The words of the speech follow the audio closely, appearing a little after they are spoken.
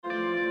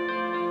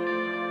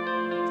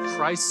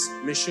Christ's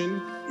mission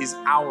is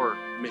our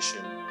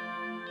mission.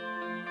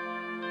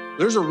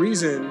 There's a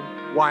reason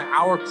why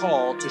our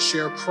call to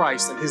share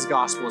Christ and his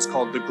gospel is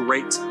called the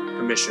Great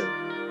Commission.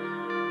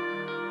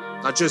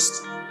 Not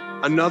just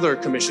another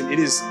commission, it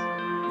is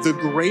the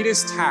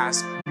greatest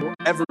task you will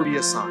ever be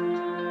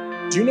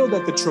assigned. Do you know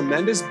that the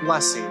tremendous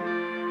blessing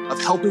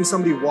of helping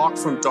somebody walk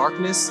from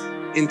darkness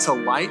into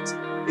light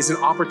is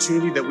an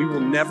opportunity that we will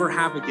never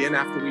have again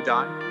after we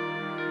die?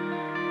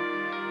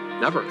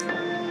 Never.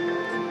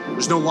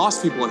 There's no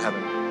lost people in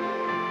heaven.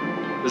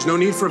 There's no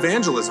need for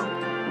evangelism.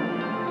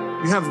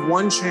 You have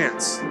one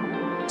chance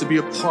to be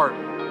a part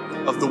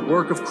of the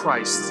work of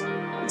Christ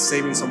in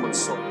saving someone's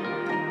soul.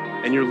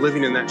 And you're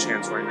living in that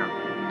chance right now.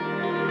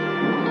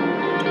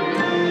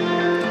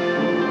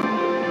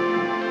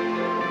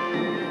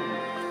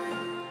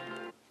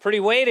 Pretty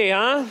weighty,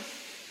 huh?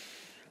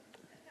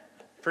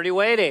 Pretty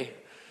weighty.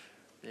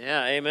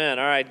 Yeah, amen.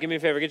 All right, give me a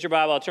favor. Get your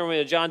Bible. I'll turn with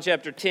you to John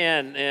chapter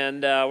 10,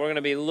 and we're going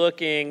to be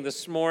looking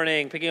this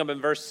morning, picking up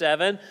in verse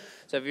 7.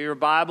 So if you have your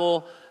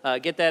Bible,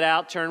 get that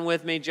out. Turn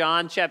with me.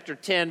 John chapter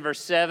 10, verse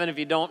 7. If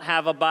you don't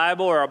have a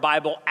Bible or a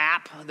Bible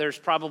app, there's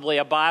probably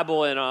a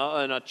Bible in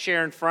a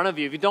chair in front of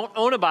you. If you don't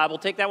own a Bible,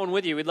 take that one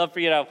with you. We'd love for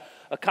you to have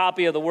a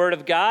copy of the Word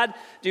of God.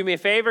 Do me a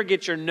favor,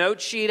 get your note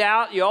sheet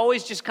out. You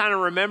always just kind of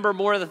remember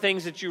more of the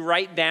things that you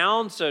write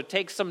down, so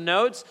take some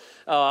notes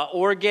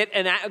or get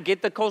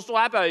the Coastal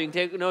app out. You can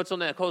take notes on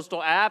that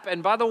Coastal app.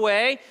 And by the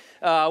way,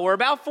 we're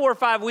about 4 or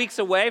 5 weeks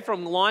away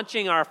from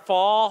launching our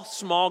fall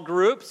small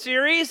group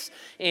series,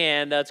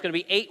 and it's going to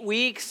be 8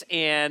 weeks,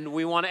 and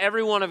we want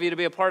every one of you to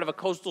be a part of a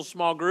Coastal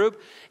small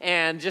group.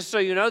 And just so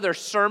you know, they're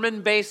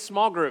sermon-based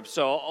small groups.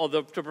 So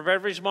to prepare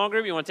for your small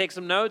group, you want to take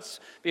some notes,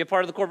 be a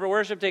part of the corporate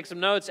worship, take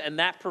some notes, and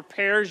that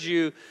prepares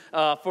you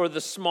for the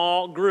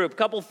small group. A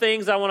couple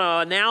things I want to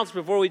announce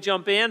before we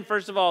jump in.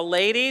 First of all,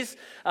 ladies,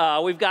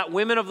 we've got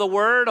Women of the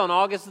Word on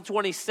August the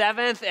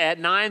 27th at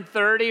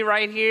 9:30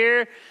 right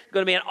here. It's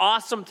going to be an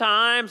awesome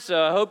time,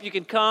 so I hope you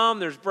can come.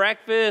 There's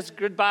breakfast,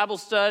 good Bible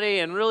study,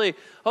 and really,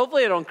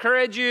 hopefully it'll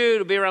encourage you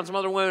to be around some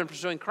other women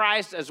pursuing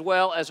Christ, as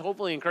well as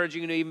hopefully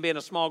encouraging you to even be in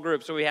a small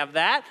group. So we have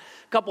that.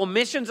 A couple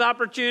missions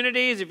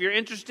opportunities. If you're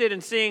interested in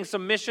seeing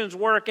some missions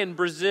work in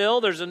Brazil,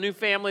 there's a new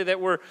family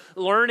that we're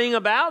learning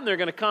about, and they're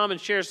going to come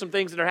and share some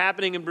things that are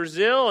happening in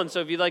Brazil. And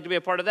so if you'd like to be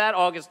a part of that,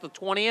 August the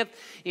 20th,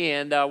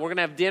 and we're going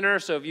to have dinner.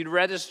 So if you'd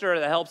register,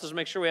 that helps us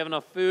make sure we have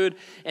enough food.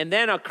 And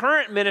then a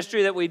current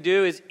ministry that we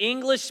do is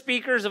English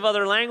speakers of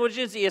other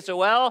languages.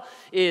 ESOL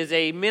is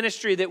a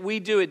ministry that we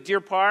do at Deer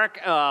Park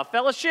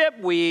Fellowship.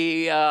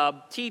 We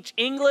teach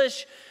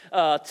English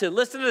to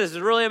listen to this is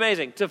really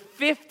amazing, to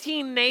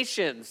 15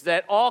 nations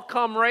that all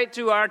come right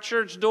to our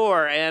church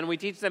door, and we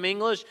teach them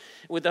English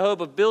with the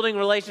hope of building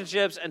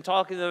relationships and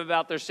talking to them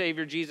about their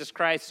Savior, Jesus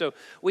Christ. So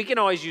we can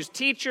always use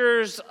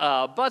teachers,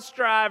 bus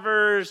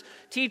drivers,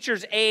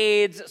 teachers'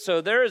 aides. So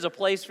there is a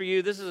place for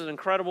you. This is an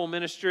incredible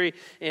ministry,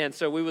 and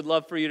so we would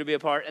love for you to be a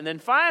part. And then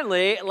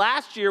finally,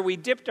 last year we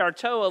dipped our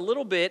toe a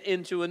little bit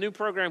into a new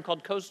program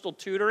called Coastal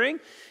Tutoring.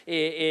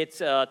 It's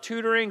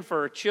tutoring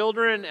for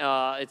children.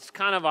 It's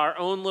kind of our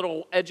own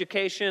little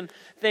education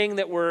thing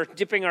that we're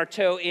dipping our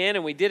toe in,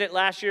 and we did it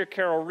last year.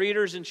 Carol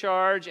Reeder's in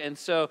charge, and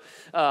so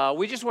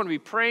we just want to be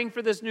praying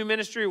for this new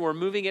ministry. We're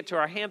moving it to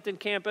our Hampton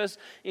campus,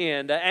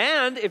 and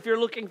if you're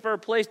looking for a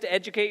place to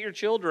educate your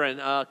children,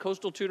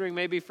 Coastal Tutoring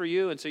may be for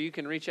you, and so you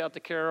can reach out to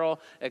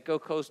Carol at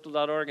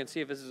gocoastal.org and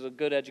see if this is a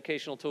good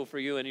educational tool for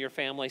you and your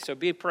family. So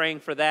be praying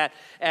for that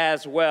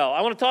as well.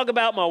 I want to talk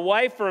about my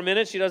wife for a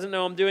minute. She doesn't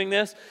know I'm doing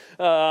this,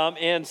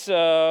 and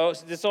so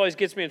this always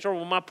gets me in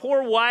trouble. My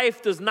poor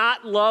wife does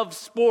not love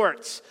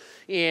sports.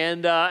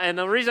 And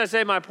the reason I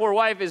say my poor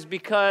wife is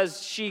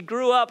because she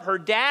grew up, her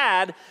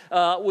dad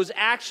was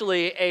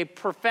actually a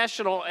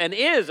professional and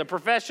is a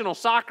professional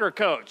soccer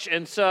coach.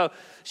 And so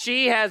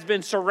she has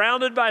been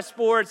surrounded by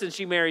sports, and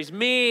she marries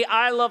me.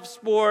 I love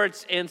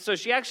sports. And so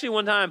she actually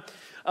one time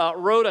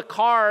wrote a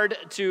card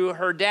to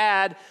her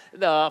dad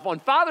on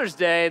Father's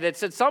Day that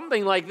said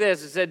something like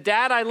this. It said,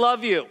 "Dad, I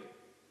love you.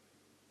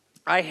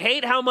 I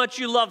hate how much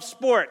you love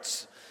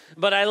sports,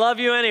 but I love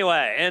you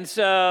anyway." And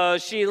so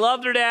she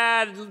loved her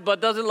dad,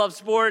 but doesn't love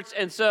sports.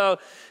 And so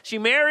she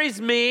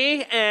marries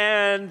me.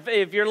 And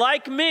if you're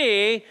like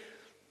me,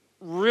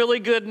 really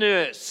good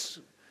news.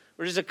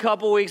 We're just a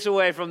couple weeks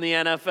away from the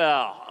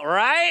NFL,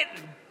 right?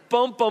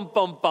 Bum, bum,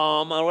 bum,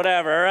 bum, or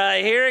whatever. All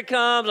right, here it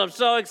comes. I'm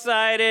so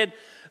excited.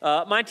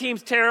 My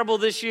team's terrible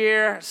this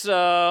year, so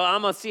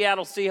I'm a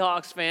Seattle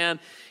Seahawks fan.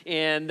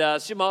 And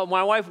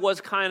my wife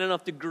was kind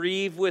enough to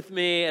grieve with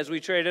me as we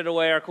traded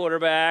away our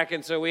quarterback.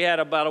 And so we had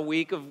about a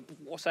week of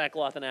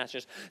sackcloth and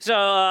ashes.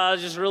 So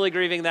just really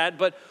grieving that.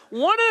 But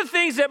one of the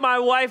things that my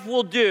wife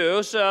will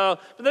do, so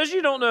for those of you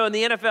who don't know, in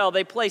the NFL,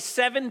 they play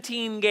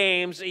 17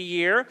 games a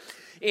year.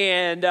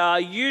 And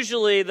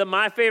usually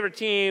my favorite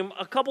team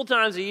a couple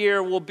times a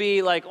year will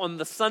be like on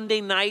the Sunday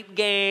night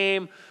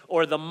game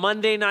or the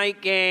Monday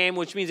night game,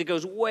 which means it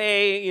goes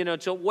way,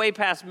 till way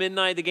past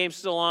midnight. The game's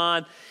still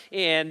on.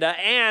 And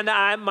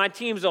my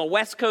team's a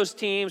West Coast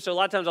team, so a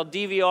lot of times I'll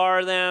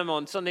DVR them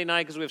on Sunday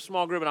night because we have a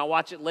small group, and I'll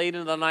watch it late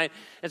into the night.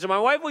 And so my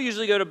wife will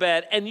usually go to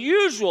bed, and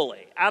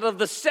usually out of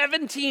the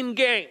 17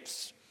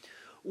 games,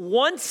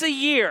 once a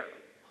year,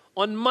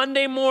 on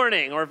Monday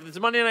morning, or if it's a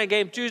Monday night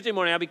game, Tuesday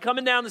morning, I'll be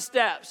coming down the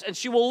steps, and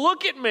she will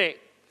look at me,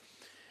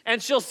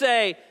 and she'll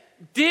say,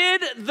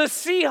 "Did the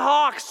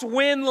Seahawks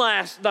win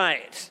last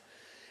night?"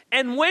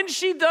 And when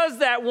she does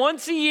that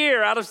once a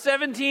year out of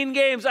 17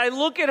 games, I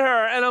look at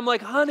her, and I'm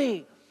like,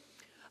 "Honey,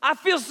 I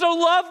feel so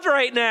loved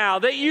right now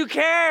that you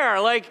care."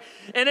 And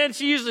then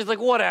she usually is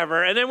like,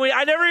 "Whatever." And then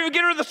I never even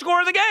get her the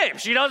score of the game.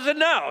 She doesn't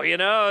know,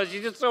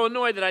 She's just so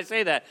annoyed that I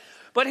say that.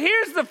 But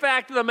here's the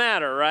fact of the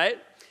matter, right?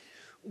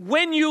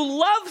 When you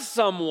love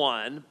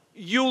someone,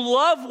 you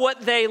love what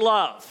they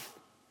love.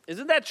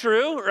 Isn't that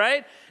true,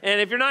 right?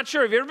 And if you're not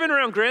sure, have you ever been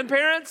around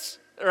grandparents,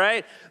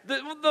 right? The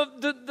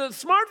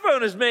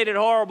smartphone has made it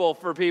horrible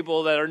for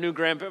people that are new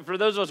grandparents, for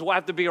those of us who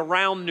have to be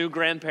around new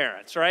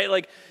grandparents, right?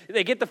 Like,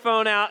 they get the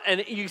phone out,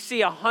 and you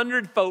see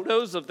 100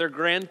 photos of their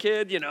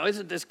grandkid,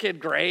 isn't this kid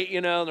great,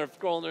 and they're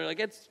scrolling, they're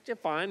like, it's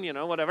fine,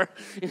 whatever.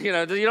 You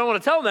don't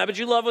want to tell them that, but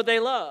you love what they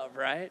love,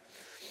 right?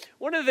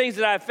 One of the things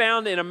that I've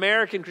found in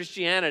American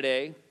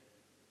Christianity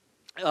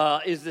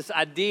is this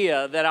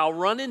idea that I'll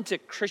run into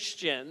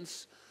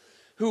Christians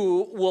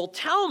who will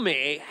tell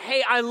me,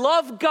 "Hey, I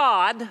love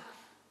God,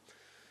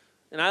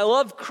 and I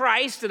love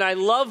Christ, and I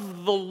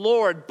love the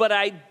Lord, but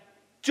I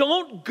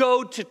don't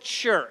go to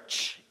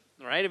church."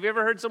 All right? Have you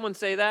ever heard someone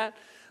say that?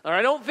 Or,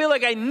 "I don't feel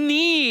like I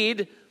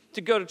need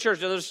to go to church."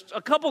 Now, there's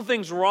a couple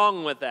things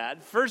wrong with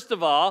that. First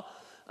of all,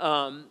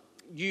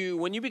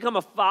 when you become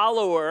a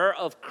follower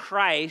of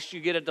Christ, you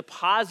get a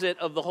deposit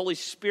of the Holy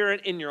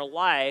Spirit in your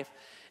life,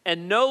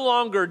 and no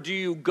longer do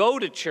you go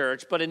to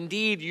church, but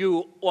indeed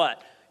you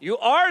what? You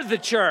are the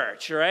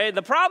church, right?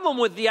 The problem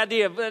with the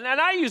idea of, and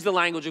I use the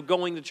language of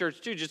going to church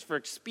too, just for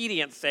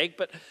expedience sake,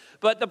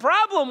 but the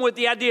problem with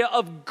the idea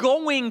of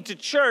going to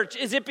church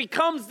is it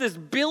becomes this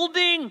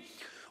building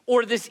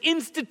or this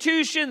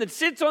institution that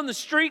sits on the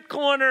street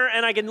corner,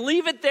 and I can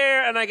leave it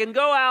there, and I can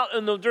go out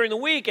during the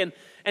week and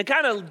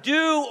kind of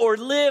do or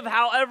live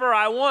however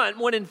I want,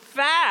 when in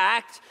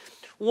fact,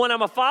 when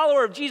I'm a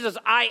follower of Jesus,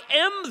 I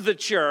am the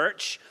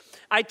church.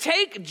 I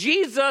take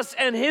Jesus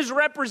and his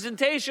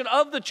representation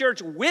of the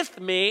church with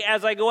me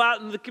as I go out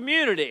in the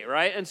community,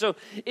 right? And so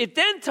it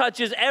then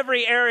touches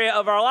every area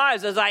of our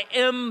lives as I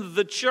am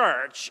the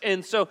church.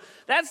 And so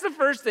that's the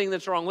first thing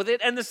that's wrong with it.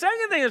 And the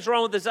second thing that's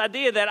wrong with this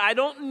idea that I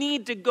don't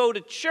need to go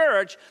to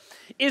church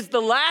is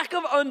the lack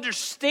of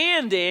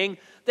understanding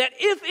that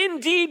if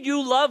indeed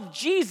you love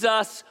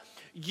Jesus,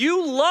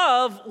 you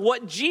love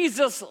what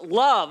Jesus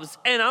loves.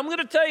 And I'm going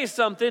to tell you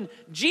something,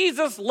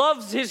 Jesus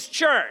loves his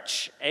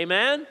church.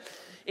 Amen?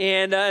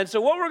 And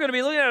so what we're going to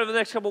be looking at over the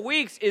next couple of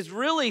weeks is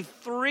really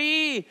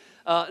 3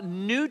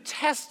 New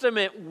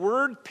Testament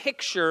word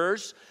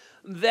pictures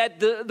that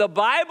the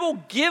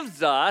Bible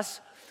gives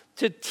us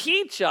to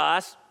teach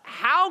us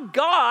how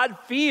God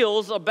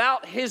feels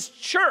about his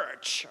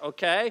church,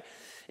 okay?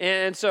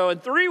 And so in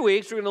 3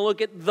 weeks, we're going to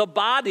look at the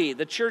body.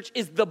 The church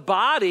is the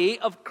body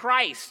of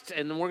Christ,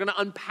 and we're going to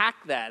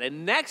unpack that.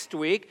 And next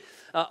week,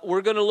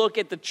 we're going to look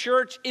at the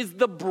church is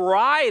the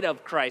bride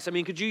of Christ. I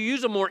mean, could you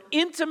use a more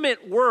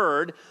intimate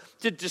word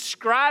to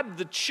describe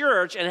the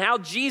church and how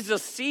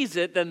Jesus sees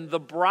it than the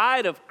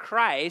bride of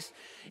Christ?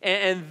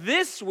 And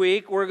this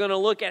week, we're going to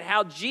look at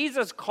how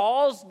Jesus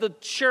calls the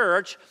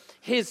church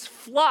his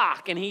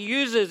flock, and he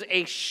uses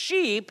a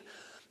sheep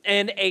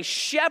and a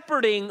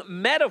shepherding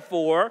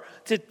metaphor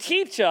to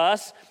teach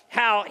us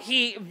how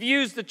he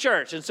views the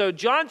church. And so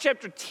John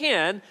chapter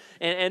 10,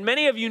 and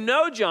many of you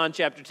know John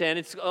chapter 10.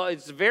 It's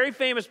a very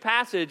famous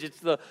passage. It's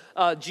the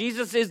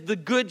Jesus is the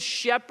good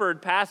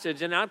shepherd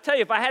passage. And I'll tell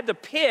you, if I had to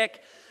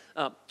pick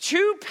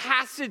 2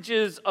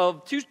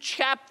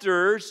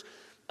 chapters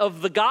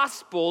of the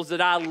Gospels that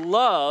I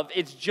love,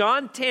 it's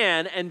John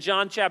 10 and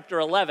John chapter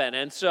 11.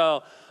 And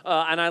so,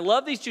 and I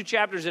love these 2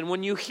 chapters. And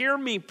when you hear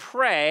me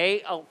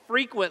pray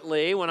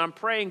frequently, when I'm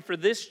praying for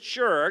this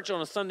church on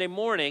a Sunday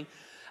morning,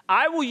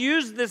 I will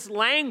use this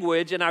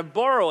language and I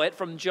borrow it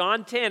from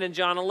John 10 and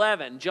John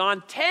 11.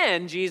 John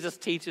 10, Jesus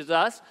teaches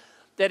us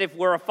that if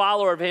we're a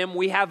follower of him,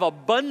 we have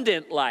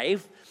abundant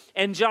life.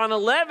 And John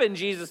 11,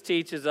 Jesus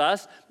teaches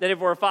us that if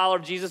we're a follower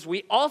of Jesus,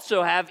 we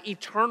also have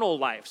eternal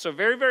life. So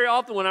very, very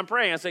often when I'm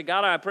praying, I say,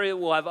 God, I pray that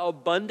we'll have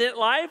abundant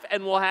life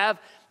and we'll have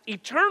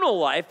eternal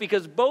life,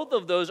 because both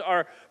of those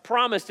are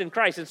promised in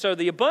Christ. And so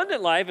the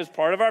abundant life is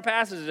part of our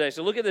passage today.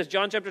 So look at this,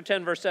 John chapter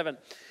 10, verse 7.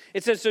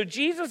 It says, so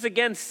Jesus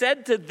again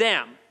said to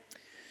them,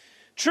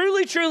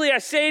 truly, truly, I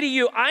say to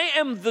you, I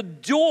am the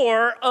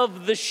door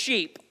of the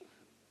sheep.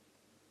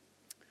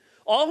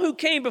 All who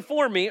came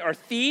before me are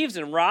thieves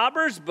and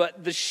robbers,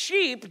 but the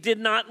sheep did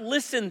not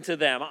listen to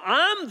them.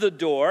 I'm the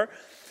door.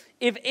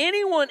 If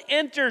anyone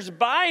enters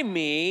by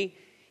me,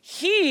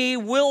 he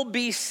will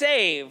be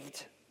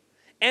saved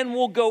and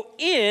will go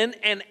in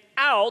and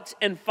out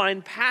and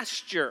find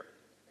pasture.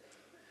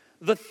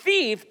 The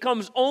thief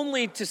comes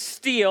only to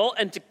steal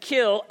and to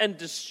kill and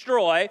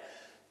destroy,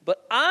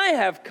 but I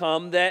have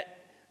come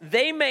that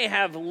they may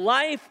have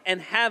life and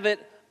have it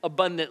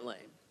abundantly.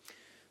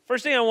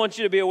 First thing I want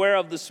you to be aware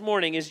of this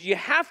morning is you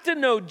have to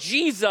know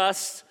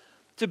Jesus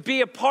to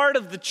be a part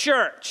of the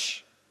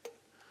church.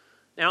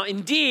 Now,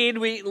 indeed,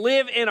 we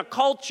live in a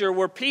culture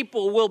where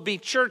people will be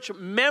church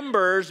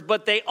members,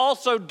 but they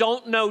also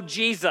don't know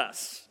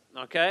Jesus,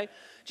 okay?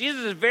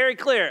 Jesus is very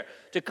clear.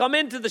 To come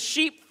into the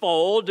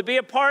sheepfold, to be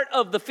a part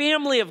of the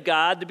family of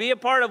God, to be a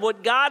part of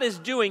what God is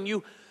doing,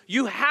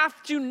 you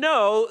have to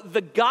know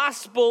the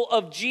gospel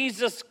of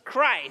Jesus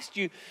Christ.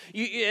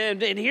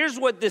 And here's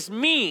what this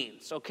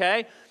means,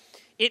 okay?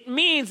 It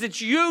means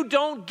that you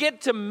don't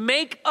get to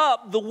make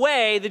up the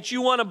way that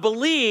you want to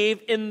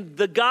believe in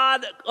the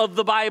God of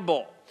the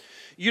Bible.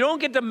 You don't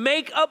get to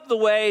make up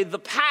the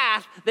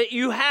path that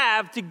you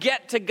have to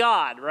get to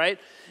God, right?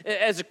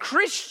 As a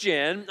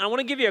Christian, I want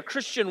to give you a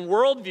Christian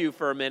worldview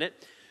for a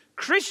minute.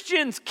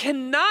 Christians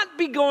cannot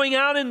be going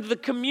out into the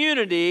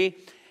community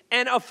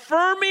and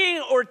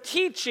affirming or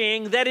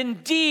teaching that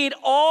indeed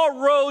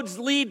all roads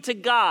lead to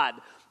God.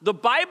 The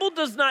Bible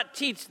does not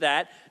teach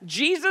that.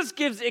 Jesus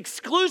gives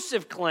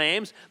exclusive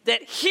claims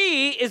that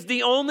he is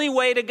the only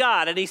way to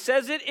God. And he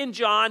says it in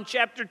John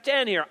chapter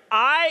 10 here.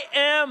 I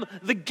am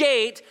the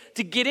gate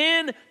to get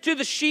in to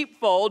the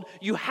sheepfold.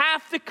 You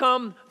have to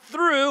come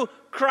through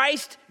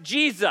Christ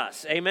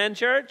Jesus. Amen,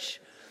 church?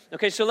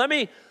 Okay, so let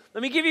me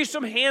give you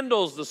some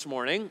handles this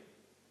morning.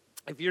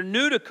 If you're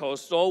new to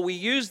Coastal, we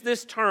use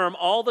this term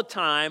all the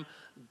time,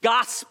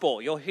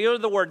 gospel. You'll hear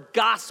the word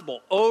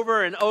gospel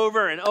over and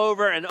over and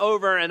over and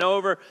over and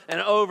over and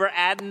over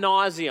ad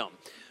nauseum,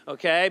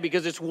 okay?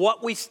 Because it's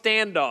what we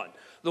stand on.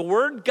 The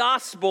word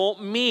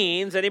gospel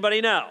means,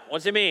 anybody know?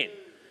 What's it mean?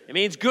 It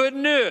means good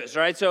news,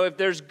 right? So if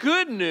there's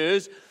good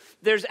news,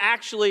 there's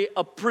actually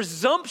a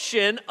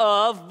presumption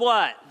of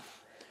what?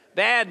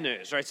 Bad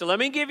news, right? So let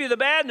me give you the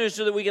bad news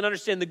so that we can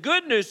understand the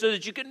good news so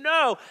that you can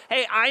know,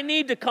 hey, I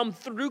need to come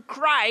through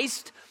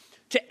Christ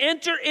to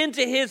enter into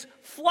his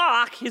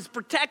flock, his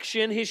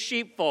protection, his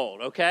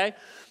sheepfold, okay?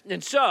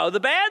 And so the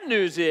bad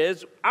news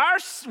is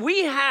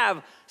we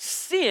have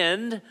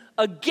sinned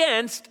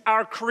against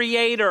our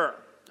Creator,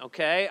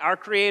 okay? Our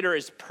Creator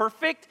is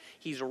perfect.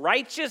 He's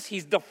righteous.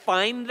 He's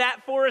defined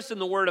that for us in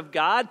the Word of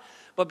God.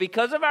 But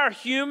because of our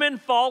human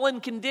fallen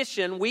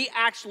condition, we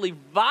actually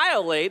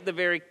violate the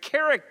very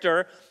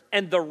character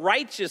and the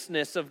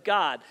righteousness of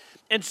God.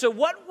 And so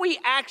what we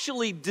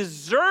actually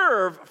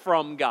deserve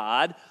from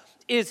God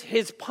is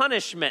his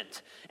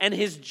punishment and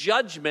his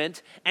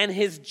judgment and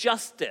his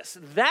justice.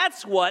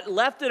 That's what,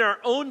 left in our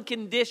own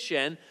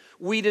condition,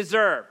 we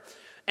deserve.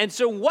 And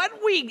so what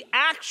we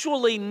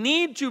actually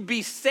need to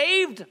be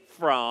saved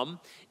from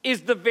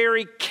is the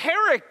very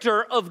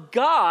character of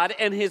God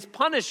and his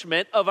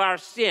punishment of our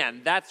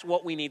sin. That's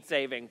what we need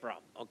saving from,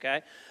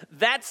 okay?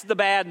 That's the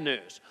bad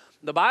news.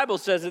 The Bible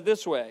says it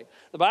this way.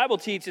 The Bible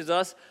teaches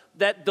us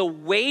that the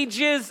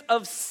wages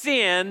of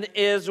sin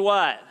is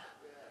what?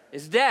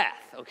 Is death,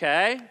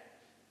 okay?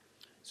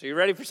 So you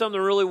ready for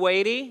something really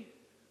weighty?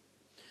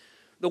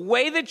 The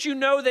way that you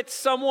know that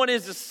someone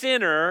is a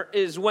sinner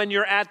is when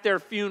you're at their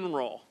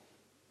funeral.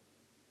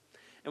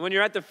 And when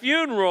you're at the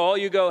funeral,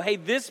 you go, hey,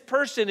 this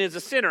person is a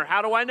sinner.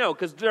 How do I know?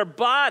 Because their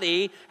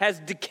body has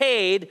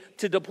decayed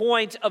to the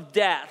point of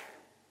death.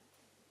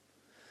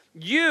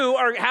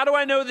 How do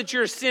I know that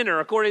you're a sinner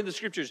according to the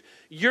scriptures?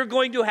 You're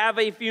going to have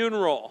a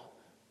funeral.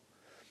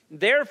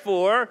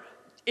 Therefore,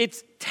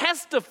 it's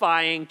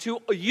testifying to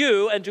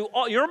you and to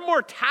all, your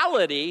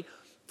mortality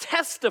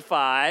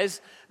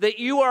testifies that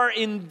you are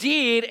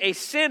indeed a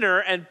sinner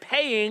and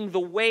paying the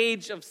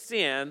wage of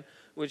sin,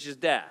 which is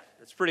death.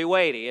 It's pretty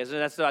weighty, isn't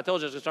it? I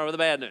told you I was going to start with the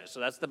bad news. So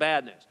that's the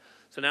bad news.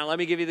 So now let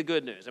me give you the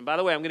good news. And by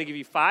the way, I'm going to give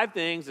you 5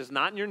 things. It's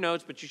not in your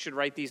notes, but you should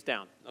write these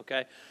down,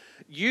 okay?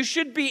 You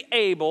should be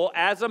able,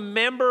 as a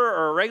member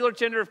or a regular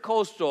attender of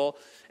Coastal,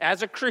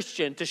 as a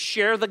Christian, to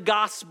share the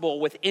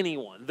gospel with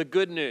anyone, the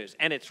good news.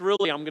 And it's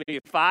really, I'm going to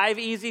give you 5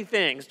 easy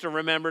things to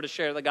remember to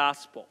share the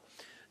gospel.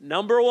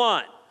 Number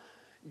 1,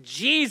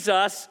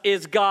 Jesus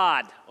is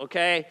God,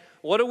 okay?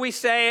 What do we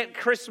say at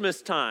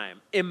Christmas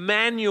time?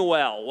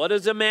 Emmanuel. What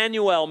does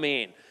Emmanuel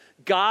mean?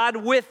 God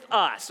with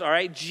us, all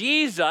right?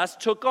 Jesus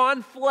took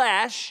on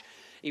flesh.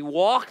 He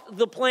walked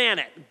the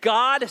planet.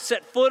 God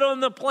set foot on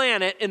the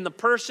planet in the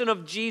person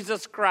of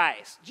Jesus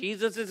Christ.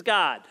 Jesus is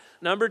God.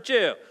 Number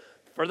 2,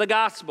 for the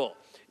gospel,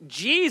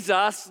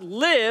 Jesus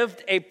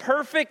lived a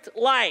perfect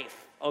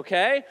life,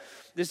 okay?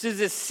 This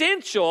is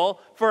essential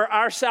for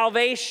our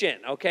salvation,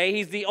 okay?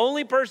 He's the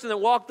only person that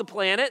walked the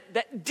planet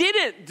that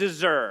didn't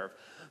deserve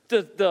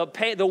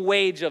the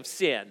wage of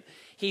sin.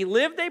 He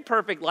lived a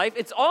perfect life.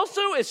 It's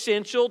also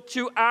essential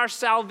to our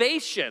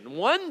salvation.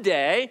 One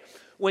day,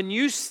 when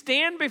you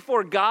stand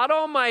before God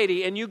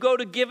Almighty and you go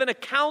to give an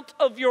account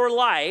of your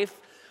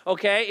life,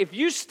 okay? If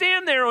you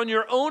stand there on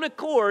your own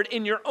accord,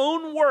 in your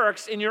own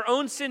works, in your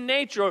own sin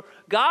nature,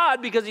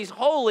 God, because he's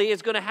holy,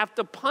 is going to have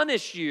to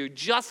punish you,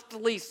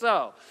 justly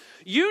so.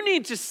 You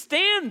need to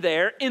stand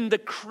there in the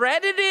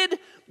credited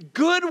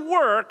good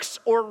works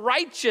or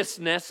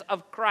righteousness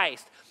of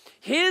Christ.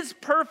 His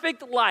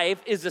perfect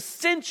life is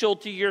essential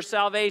to your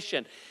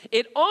salvation.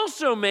 It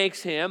also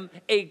makes him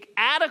an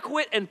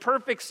adequate and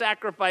perfect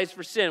sacrifice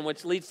for sin,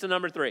 which leads to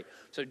number 3.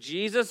 So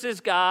Jesus is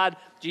God.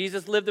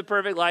 Jesus lived a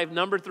perfect life.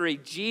 Number 3,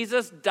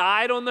 Jesus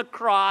died on the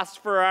cross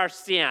for our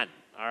sin,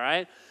 all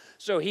right?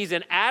 So he's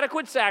an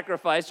adequate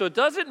sacrifice. So it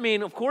doesn't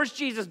mean, of course,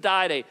 Jesus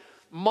died a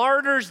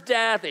martyr's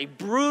death, a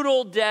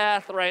brutal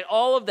death, right?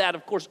 All of that,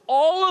 of course,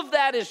 all of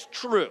that is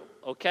true.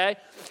 Okay?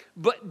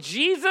 But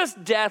Jesus'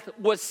 death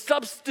was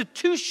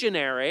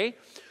substitutionary,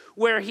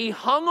 where he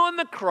hung on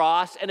the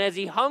cross, and as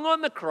he hung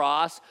on the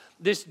cross,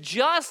 this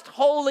just,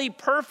 holy,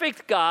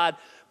 perfect God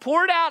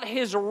poured out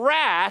his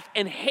wrath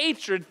and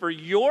hatred for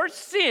your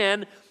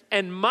sin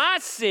and my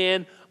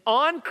sin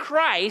on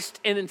Christ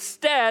and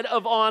instead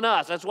of on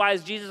us. That's why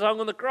as Jesus hung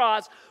on the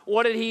cross,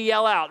 what did he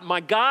yell out? My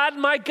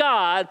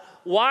God,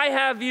 why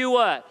have you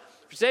what?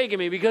 Forsaken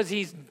me, because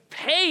he's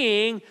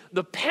paying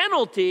the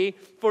penalty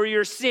for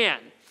your sin.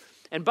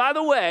 And by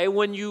the way,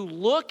 when you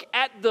look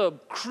at the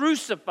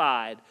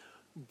crucified,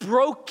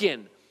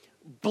 broken,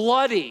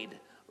 bloodied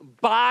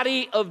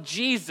body of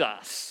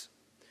Jesus,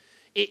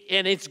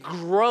 and it's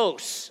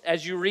gross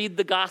as you read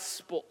the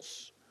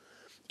Gospels,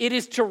 it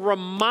is to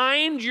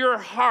remind your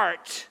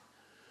heart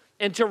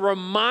and to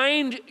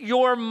remind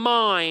your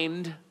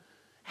mind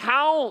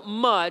how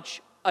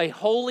much a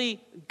holy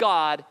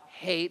God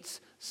hates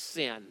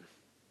sin.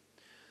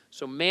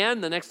 So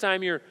man, the next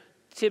time you're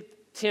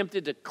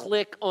tempted to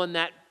click on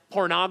that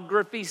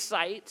pornography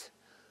site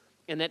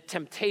and that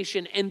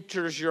temptation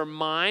enters your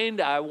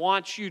mind, I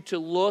want you to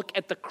look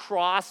at the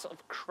cross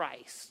of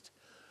Christ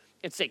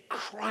and say,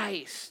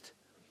 Christ,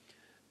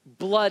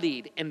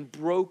 bloodied and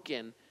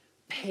broken,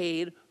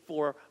 paid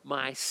for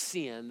my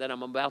sin that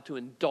I'm about to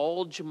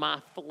indulge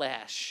my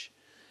flesh.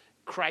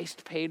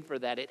 Christ paid for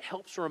that. It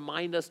helps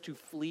remind us to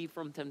flee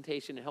from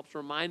temptation. It helps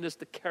remind us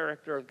the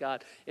character of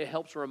God. It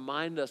helps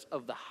remind us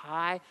of the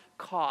high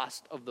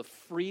cost of the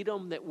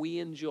freedom that we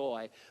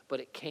enjoy, but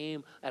it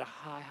came at a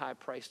high, high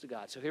price to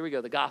God. So here we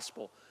go, the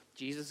gospel.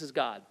 Jesus is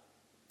God.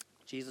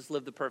 Jesus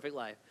lived the perfect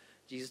life.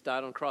 Jesus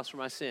died on the cross for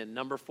my sin.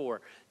 Number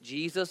 4,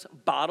 Jesus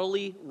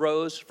bodily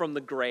rose from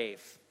the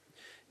grave.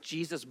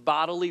 Jesus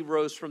bodily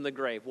rose from the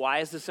grave. Why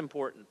is this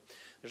important?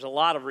 There's a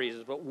lot of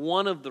reasons, but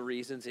one of the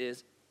reasons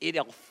is it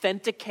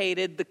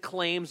authenticated the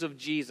claims of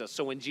Jesus.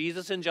 So when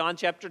Jesus in John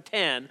chapter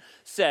 10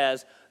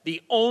 says,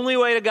 the only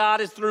way to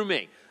God is through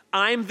me.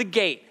 I'm the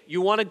gate.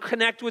 You want to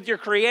connect with your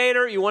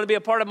Creator? You want to be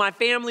a part of my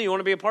family? You want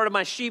to be a part of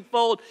my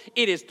sheepfold?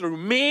 It is through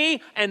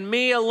me and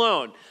me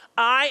alone.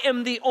 I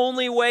am the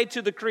only way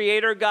to the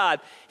Creator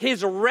God.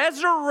 His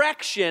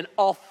resurrection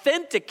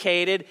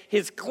authenticated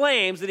his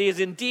claims that he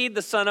is indeed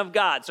the Son of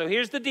God. So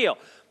here's the deal.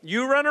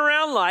 You run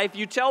around life,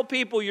 you tell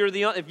people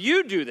if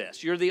you do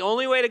this, you're the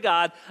only way to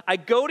God. I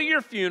go to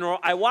your funeral,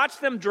 I watch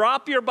them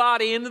drop your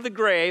body into the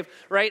grave,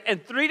 right?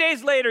 And 3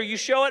 days later, you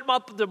show it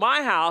up to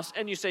my house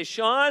and you say,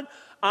 Shaun,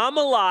 I'm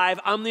alive,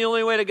 I'm the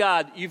only way to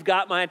God. You've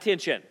got my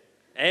attention.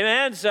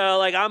 Amen?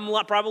 So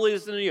I'm probably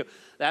listening to you.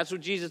 That's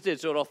what Jesus did.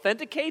 So it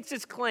authenticates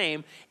his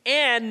claim.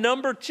 And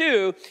number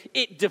 2,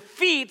 it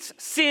defeats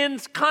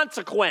sin's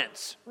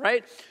consequence,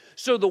 right?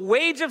 So the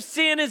wage of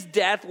sin is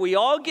death. We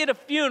all get a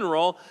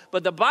funeral,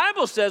 but the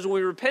Bible says when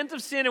we repent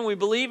of sin and we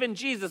believe in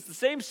Jesus, the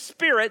same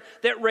Spirit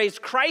that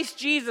raised Christ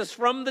Jesus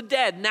from the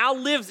dead now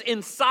lives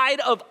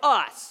inside of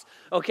us,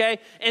 okay?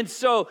 And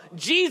so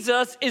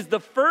Jesus is the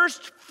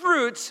first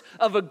fruits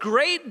of a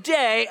great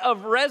day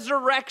of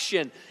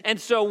resurrection. And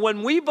so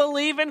when we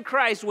believe in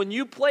Christ, when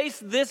you place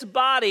this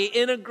body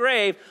in a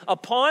grave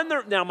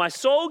now my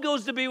soul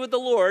goes to be with the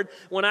Lord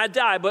when I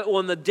die, but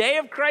on the day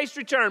of Christ's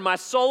return, my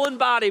soul and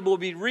body will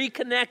be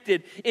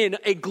reconnected in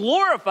a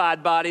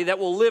glorified body that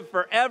will live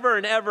forever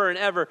and ever and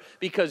ever,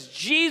 because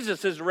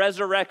Jesus'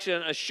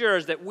 resurrection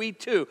assures that we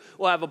too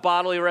will have a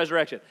bodily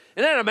resurrection.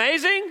 Isn't that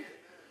amazing?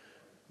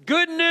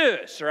 Good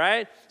news,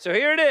 right? So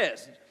here it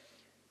is.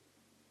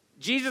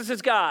 Jesus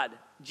is God.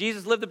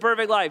 Jesus lived the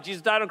perfect life.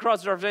 Jesus died on the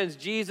cross for our sins.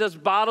 Jesus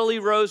bodily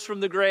rose from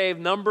the grave.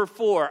 Number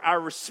 4, our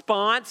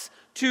response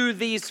to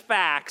these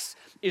facts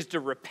is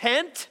to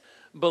repent,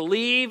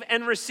 believe,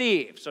 and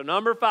receive. So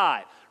number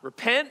 5,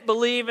 repent,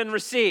 believe, and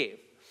receive.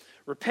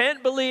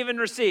 Repent, believe, and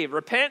receive.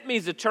 Repent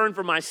means to turn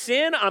from my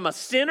sin. I'm a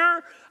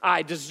sinner.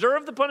 I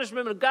deserve the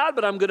punishment of God,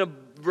 but I'm going to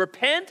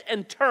repent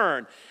and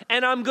turn.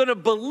 And I'm going to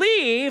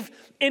believe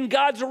in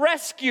God's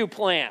rescue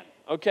plan.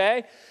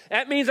 Okay?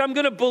 That means I'm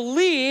going to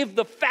believe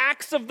the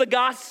facts of the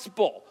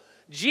gospel.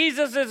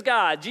 Jesus is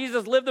God.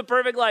 Jesus lived the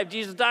perfect life.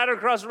 Jesus died on the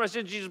cross for my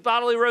sins. Jesus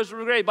bodily rose from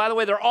the grave. By the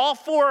way, they're all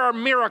four are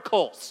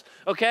miracles,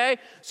 okay?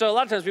 So a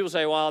lot of times people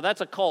say, well, that's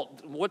a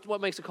cult.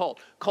 What makes a cult?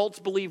 Cults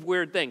believe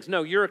weird things.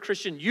 No, you're a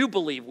Christian. You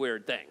believe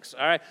weird things,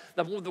 all right?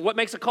 What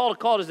makes a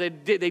cult is they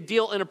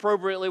deal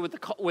inappropriately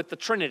with the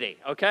Trinity,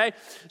 okay?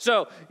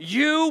 So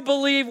you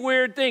believe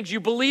weird things. You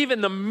believe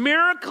in the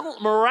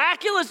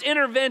miraculous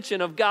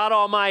intervention of God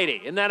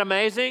Almighty. Isn't that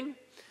amazing?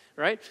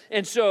 Right?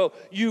 And so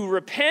you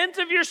repent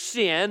of your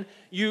sin,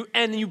 you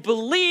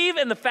believe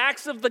in the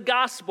facts of the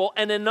gospel,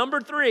 and then number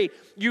 3,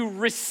 you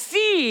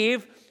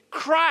receive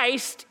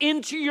Christ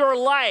into your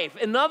life.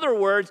 In other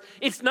words,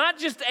 it's not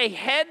just a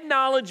head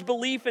knowledge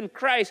belief in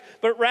Christ,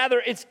 but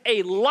rather it's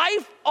a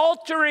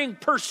life-altering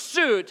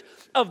pursuit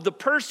of the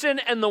person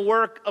and the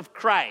work of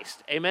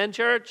Christ. Amen,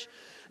 church?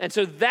 And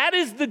so that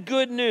is the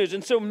good news.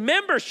 And so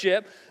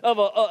membership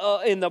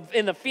of in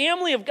the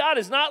family of God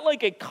is not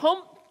like a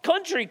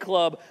country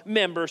club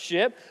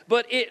membership,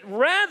 but it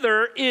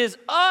rather is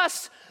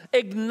us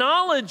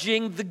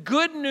acknowledging the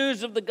good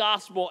news of the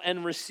gospel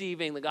and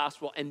receiving the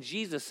gospel. And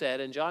Jesus said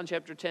in John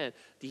chapter 10,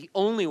 the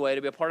only way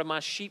to be a part of my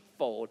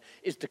sheepfold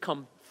is to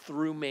come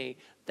through me.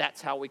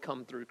 That's how we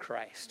come through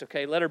Christ.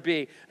 Okay, letter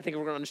B, I think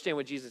we're going to understand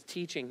what Jesus is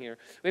teaching here.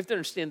 We have to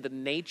understand the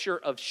nature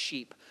of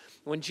sheep.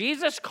 When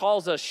Jesus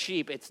calls us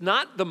sheep, it's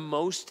not the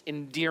most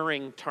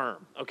endearing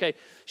term, okay?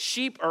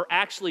 Sheep are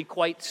actually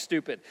quite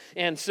stupid.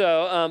 And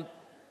so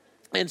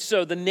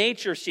the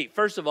nature of sheep,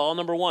 first of all,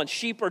 number 1,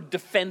 sheep are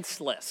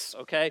defenseless,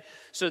 okay?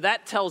 So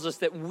that tells us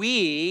that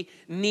we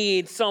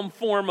need some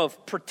form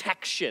of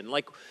protection.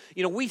 Like,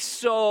 we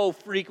so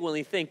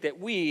frequently think that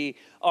we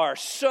are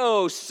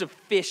so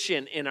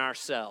sufficient in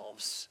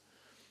ourselves,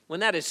 when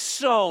that is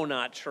so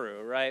not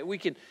true, right?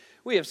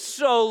 We have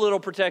so little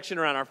protection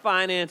around our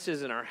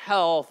finances and our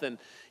health, and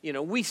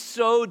we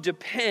so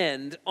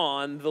depend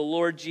on the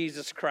Lord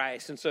Jesus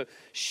Christ. And so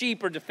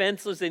sheep are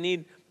defenseless, they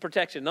need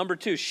protection. Number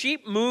 2,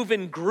 sheep move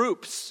in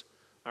groups,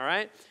 all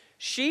right?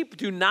 Sheep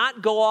do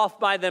not go off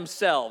by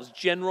themselves,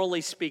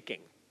 generally speaking.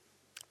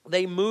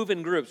 They move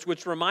in groups,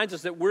 which reminds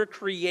us that we're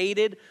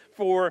created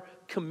for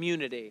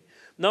community.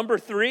 Number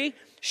 3,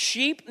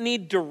 sheep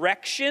need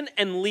direction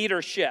and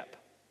leadership,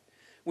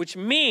 which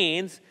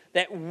means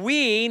that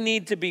we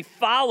need to be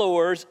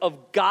followers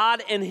of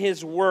God and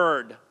His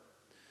Word.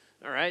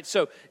 All right,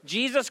 so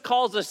Jesus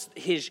calls us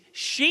His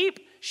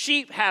sheep.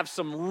 Sheep have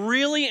some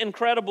really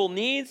incredible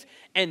needs,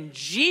 and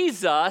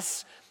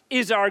Jesus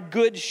is our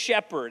good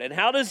shepherd. And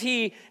how is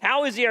he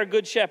our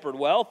good shepherd?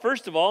 Well,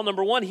 first of all,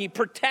 number 1, He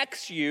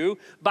protects you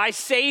by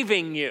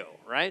saving you,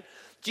 right?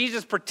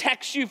 Jesus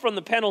protects you from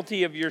the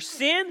penalty of your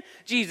sin.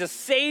 Jesus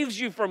saves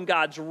you from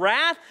God's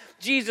wrath.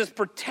 Jesus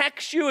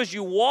protects you as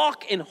you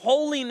walk in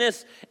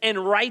holiness and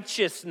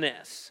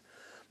righteousness.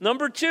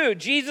 Number 2,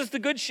 Jesus, the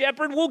Good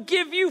Shepherd, will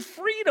give you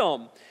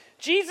freedom.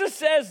 Jesus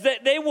says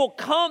that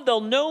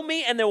they'll know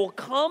me, and they will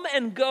come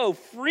and go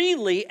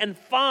freely and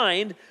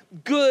find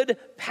good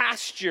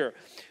pasture.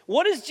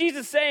 What is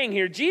Jesus saying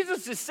here?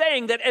 Jesus is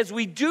saying that as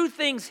we do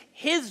things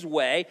His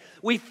way,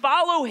 we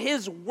follow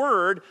His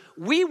word,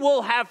 we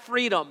will have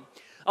freedom.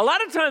 A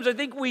lot of times I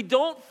think we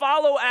don't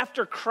follow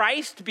after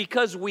Christ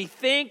because we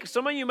think,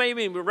 some of you may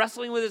be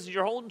wrestling with this in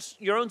your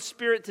own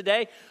spirit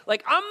today,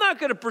 like, I'm not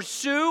going to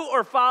pursue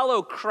or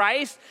follow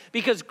Christ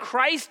because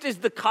Christ is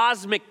the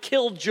cosmic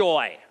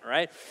killjoy,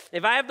 right?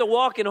 If I have to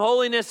walk in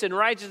holiness and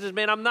righteousness,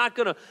 man, I'm not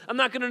going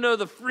to know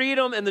the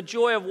freedom and the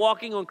joy of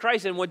walking on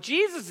Christ. And what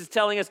Jesus is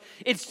telling us,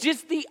 it's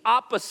just the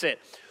opposite.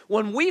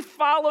 When we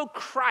follow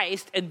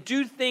Christ and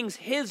do things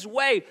His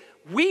way,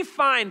 we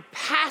find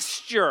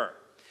pasture.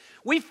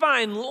 We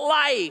find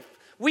life,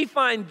 we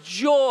find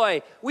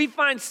joy, we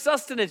find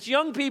sustenance.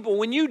 Young people,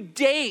 when you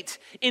date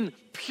in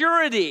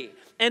purity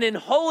and in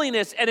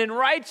holiness and in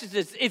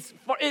righteousness, it's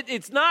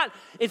not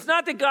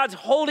that God's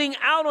holding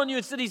out on you.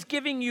 It's that He's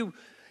giving you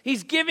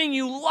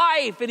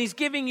life, and He's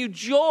giving you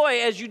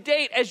joy as you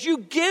date, as you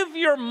give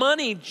your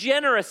money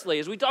generously.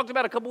 As we talked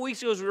about a couple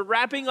weeks ago as we were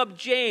wrapping up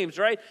James,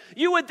 right?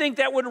 You would think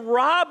that would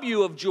rob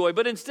you of joy,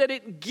 but instead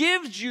it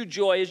gives you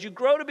joy as you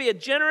grow to be a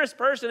generous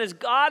person, as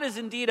God is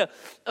indeed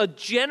a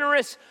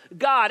generous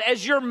God.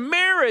 As your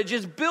marriage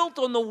is built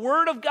on the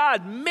Word of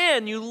God,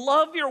 men, you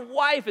love your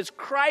wife as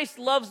Christ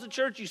loves the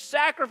church. You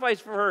sacrifice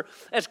for her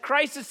as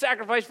Christ has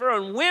sacrificed for her.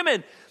 And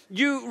women,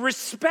 you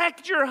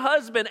respect your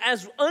husband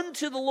as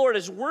unto the Lord,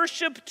 as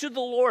worship to the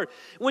Lord.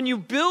 When you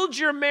build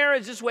your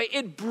marriage this way,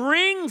 it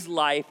brings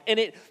life and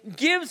it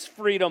gives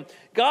freedom.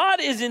 God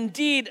is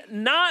indeed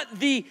not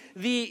the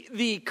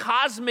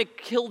cosmic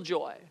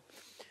killjoy.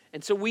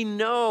 And so we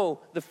know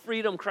the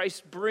freedom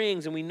Christ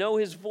brings, and we know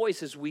His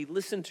voice as we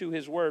listen to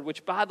His word,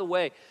 which, by the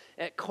way,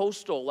 at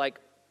Coastal,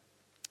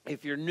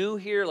 if you're new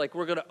here,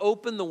 we're going to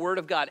open the Word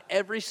of God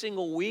every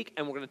single week,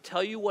 and we're going to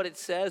tell you what it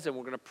says, and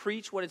we're going to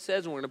preach what it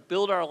says, and we're going to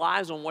build our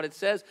lives on what it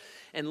says.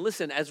 And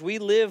listen, as we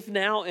live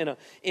now in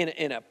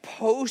a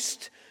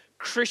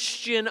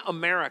post-Christian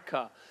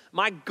America,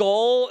 My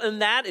goal in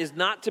that is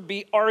not to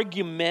be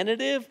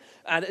argumentative.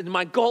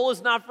 My goal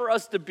is not for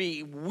us to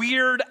be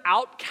weird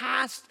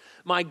outcasts.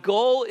 My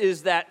goal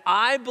is that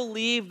I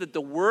believe that the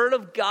Word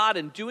of God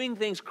and doing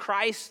things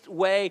Christ's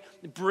way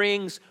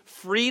brings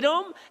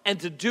freedom, and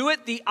to do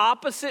it the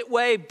opposite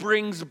way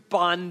brings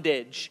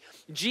bondage.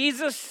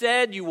 Jesus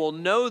said, you will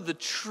know the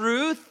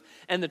truth,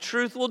 and the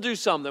truth will do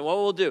something. What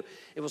will it do?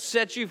 It will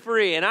set you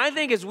free. And I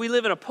think as we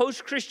live in a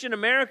post-Christian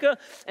America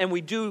and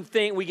we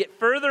get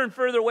further and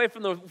further away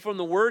from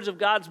the words of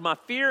God, my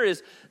fear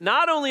is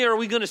not only are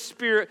we going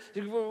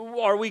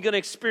to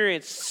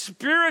experience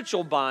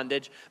spiritual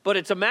bondage, but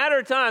it's a matter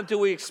of time till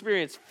we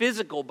experience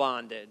physical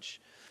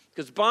bondage.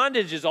 Because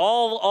bondage is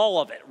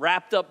all of it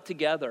wrapped up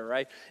together,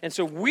 right? And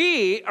so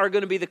we are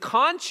going to be the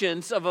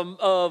conscience of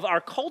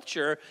our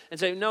culture and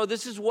say, no,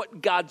 this is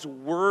what God's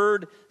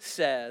word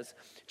says.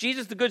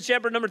 Jesus, the good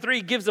shepherd, number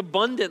 3, gives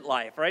abundant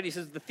life, right? He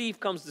says the thief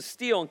comes to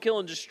steal and kill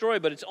and destroy,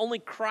 but it's only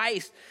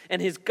Christ and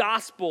his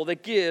gospel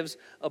that gives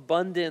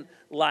abundant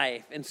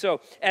life. And so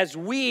as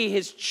we,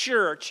 his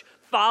church,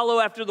 follow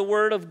after the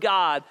word of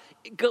God,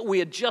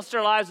 we adjust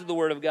our lives to the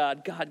word of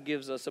God, God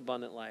gives us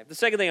abundant life. The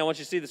second thing I want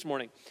you to see this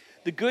morning,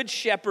 the good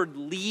shepherd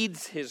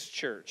leads his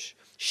church.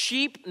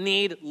 Sheep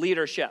need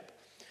leadership.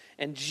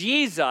 And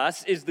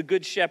Jesus is the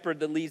good shepherd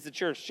that leads the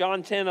church.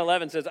 John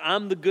 10:11 says,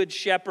 I'm the good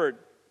shepherd.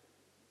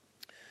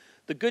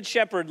 The good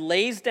shepherd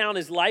lays down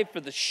his life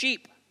for the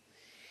sheep.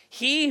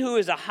 He who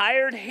is a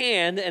hired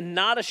hand and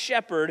not a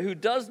shepherd, who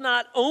does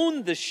not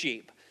own the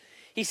sheep,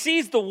 he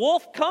sees the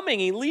wolf coming,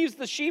 he leaves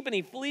the sheep and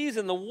he flees,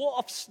 and the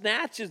wolf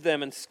snatches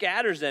them and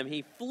scatters them.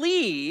 He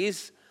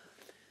flees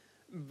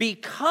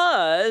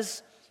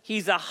because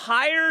he's a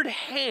hired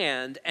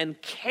hand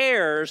and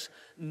cares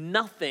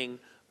nothing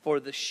for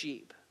the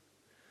sheep.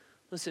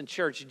 Listen,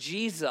 church,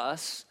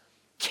 Jesus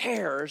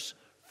cares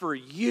for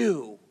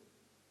you.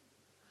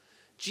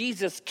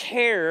 Jesus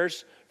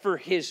cares for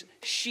his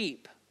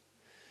sheep.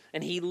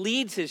 And he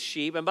leads his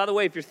sheep. And by the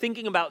way, if you're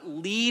thinking about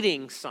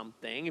leading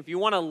something, if you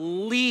want to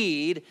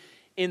lead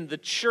in the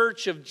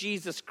church of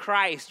Jesus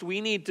Christ,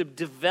 we need to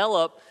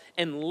develop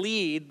and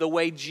lead the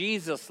way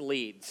Jesus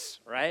leads,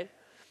 right?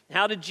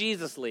 How did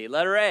Jesus lead?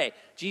 Letter A,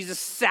 Jesus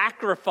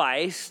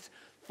sacrificed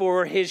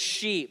for his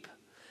sheep.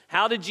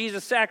 How did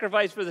Jesus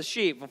sacrifice for the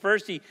sheep? Well,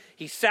 first,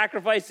 he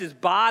sacrificed his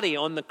body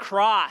on the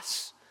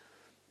cross.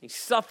 He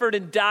suffered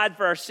and died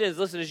for our sins.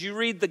 Listen, as you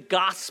read the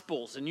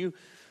Gospels and you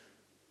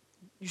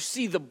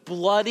see the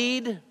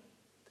bloodied,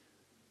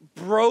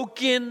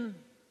 broken,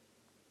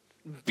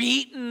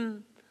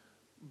 beaten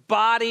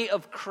body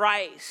of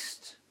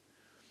Christ,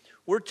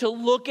 we're to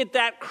look at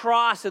that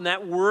cross and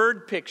that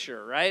word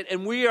picture, right?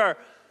 And we are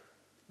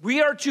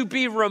to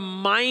be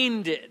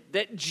reminded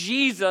that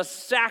Jesus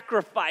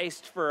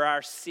sacrificed for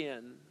our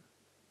sin.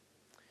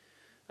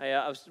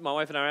 My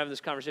wife and I were having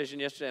this conversation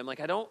yesterday. I'm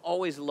like, I don't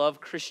always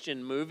love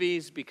Christian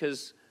movies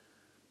because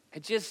I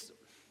just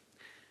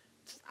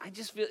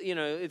feel,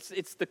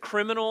 it's the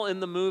criminal in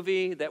the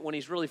movie that when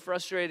he's really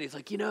frustrated, he's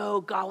like,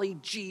 golly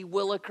gee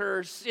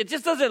willikers. It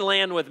just doesn't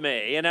land with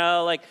me,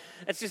 like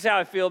that's just how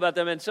I feel about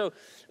them. And so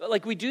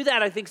like we do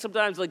that, I think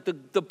sometimes like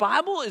the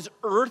Bible is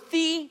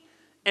earthy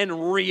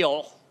and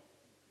real.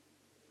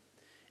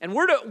 And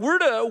we're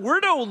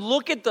to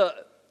look at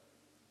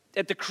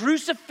the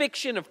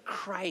crucifixion of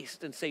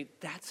Christ and say,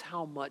 that's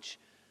how much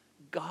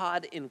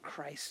God in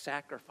Christ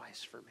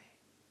sacrificed for me.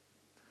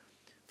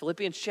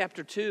 Philippians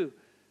chapter 2,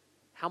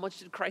 how much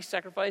did Christ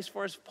sacrifice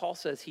for us? Paul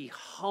says he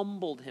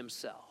humbled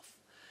himself,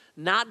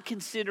 not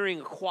considering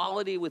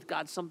equality with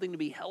God something to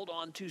be held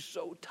on to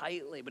so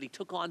tightly, but he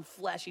took on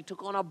flesh, he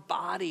took on a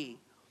body,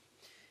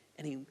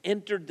 and he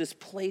entered this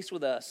place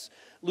with us.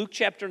 Luke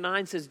chapter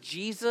 9 says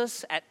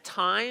Jesus at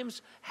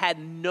times had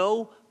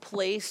no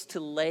place to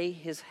lay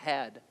his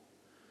head.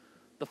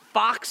 The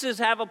foxes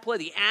have a place,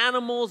 the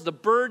animals, the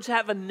birds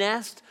have a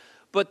nest,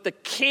 but the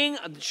king,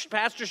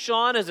 Pastor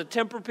Shaun is a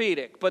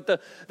Tempur-Pedic, but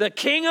the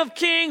King of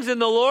Kings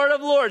and the Lord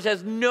of Lords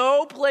has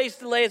no place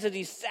to lay his head.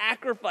 He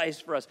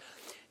sacrificed for us.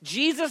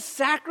 Jesus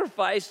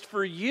sacrificed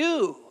for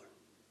you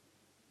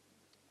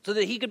so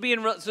that he could be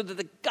so that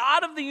the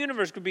God of the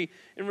universe could be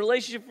in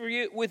relationship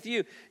with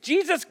you.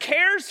 Jesus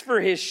cares for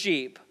his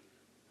sheep.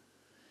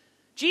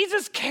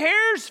 Jesus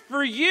cares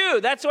for you.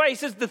 That's why he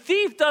says the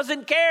thief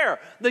doesn't care.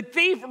 The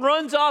thief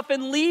runs off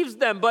and leaves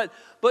them. But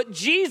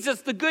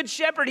Jesus, the good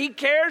shepherd, he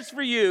cares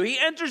for you. He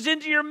enters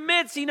into your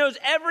midst. He knows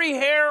every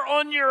hair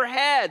on your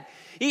head.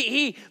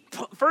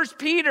 First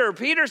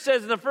Peter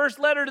says in the first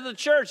letter to the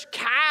church,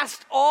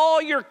 cast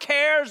all your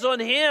cares on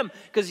him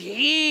because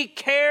he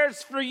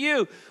cares for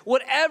you.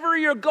 Whatever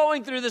you're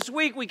going through this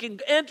week, we can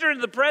enter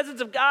into the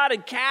presence of God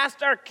and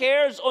cast our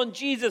cares on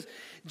Jesus.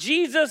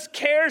 Jesus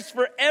cares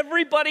for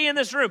everybody in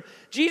this room.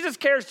 Jesus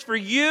cares for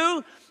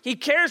you. He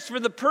cares for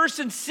the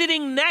person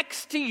sitting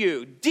next to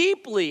you.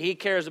 Deeply, he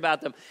cares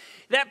about them.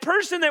 That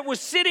person that was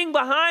sitting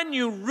behind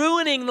you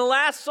ruining the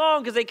last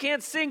song because they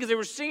can't sing because they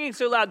were singing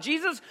so loud.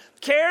 Jesus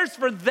cares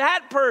for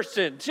that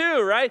person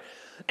too, right?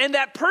 And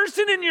that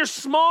person in your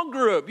small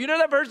group, you know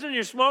that person in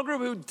your small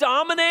group who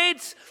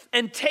dominates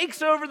and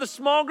takes over the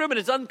small group and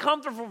it's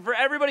uncomfortable for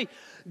everybody?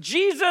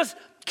 Jesus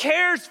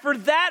cares for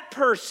that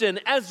person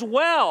as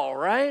well,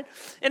 right?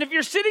 And if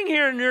you're sitting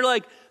here and you're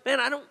like, man,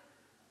 I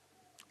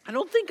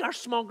don't think our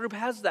small group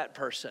has that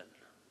person.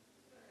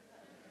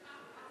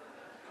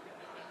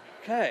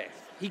 Okay,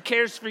 he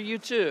cares for you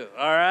too,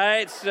 all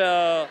right?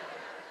 So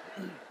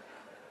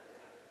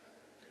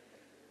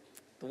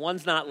the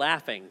one's not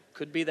laughing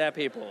could be that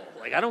people.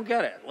 Like, I don't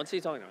get it. What's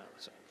he talking about?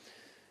 So,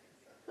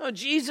 no,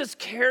 Jesus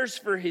cares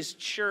for his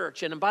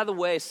church. And by the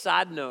way,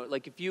 side note,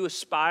 like if you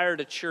aspire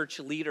to church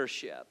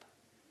leadership,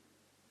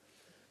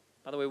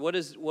 by the way, what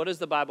does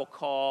the Bible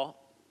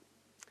call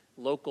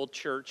local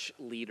church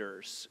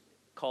leaders?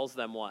 Calls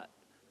them what?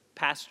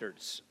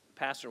 Pastors.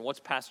 Pastor. What's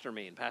pastor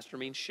mean? Pastor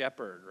means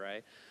shepherd,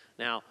 right?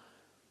 Now,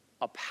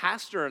 a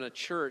pastor in a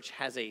church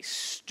has a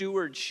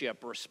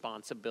stewardship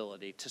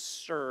responsibility to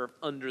serve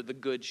under the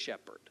good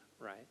shepherd,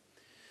 right?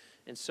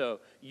 And so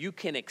you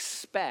can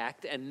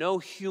expect, and no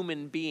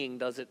human being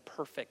does it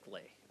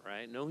perfectly,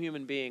 right? No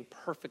human being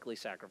perfectly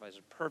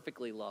sacrifices,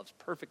 perfectly loves,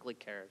 perfectly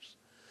cares.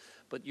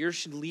 But your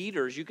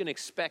leaders, you can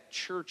expect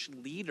church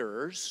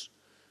leaders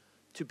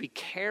to be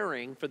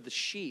caring for the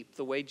sheep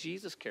the way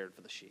Jesus cared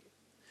for the sheep.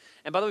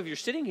 And by the way, if you're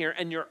sitting here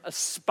and you're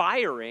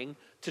aspiring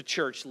to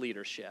church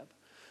leadership,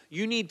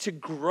 you need to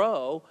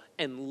grow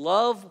and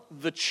love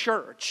the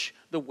church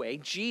the way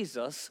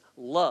Jesus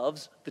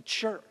loves the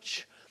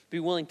church.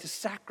 Be willing to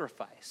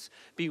sacrifice.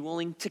 Be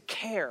willing to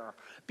care.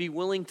 Be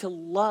willing to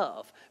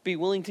love. Be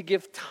willing to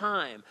give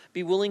time.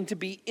 Be willing to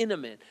be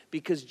intimate.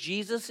 Because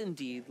Jesus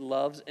indeed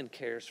loves and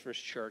cares for his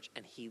church,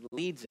 and he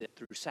leads it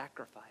through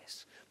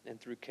sacrifice and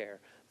through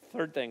care.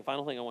 Third thing,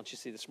 final thing I want you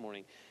to see this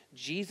morning.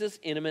 Jesus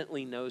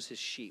intimately knows his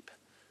sheep.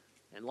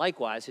 And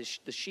likewise,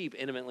 the sheep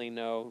intimately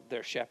know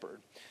their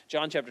shepherd.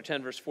 John chapter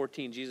 10, verse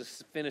 14,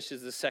 Jesus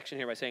finishes this section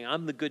here by saying,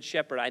 I'm the good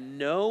shepherd. I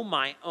know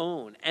my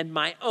own, and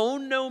my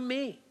own know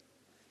me.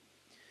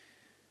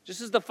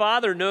 Just as the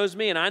Father knows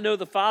me, and I know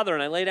the Father,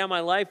 and I lay down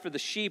my life for the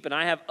sheep, and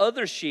I have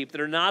other sheep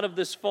that are not of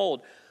this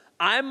fold.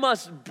 I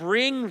must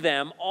bring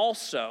them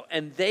also,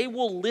 and they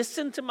will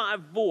listen to my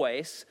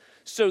voice,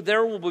 so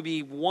there will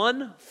be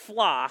one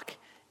flock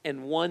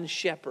and one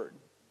shepherd.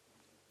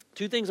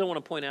 Two things I want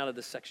to point out of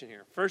this section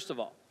here. First of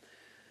all,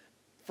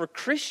 for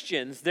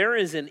Christians, there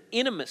is an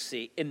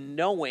intimacy in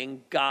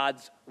knowing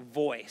God's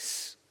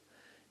voice.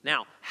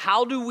 Now,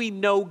 how do we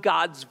know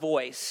God's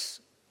voice?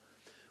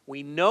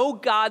 We know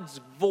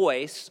God's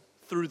voice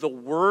through the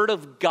Word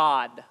of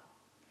God.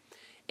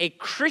 A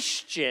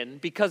Christian,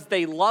 because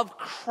they love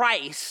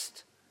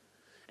Christ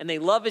and they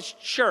love his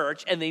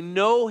church and they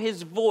know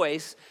his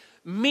voice,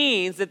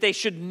 means that they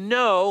should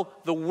know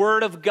the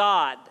Word of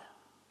God.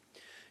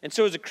 And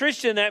so as a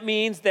Christian, that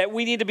means that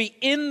we need to be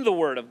in the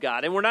Word of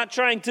God. And we're not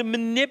trying to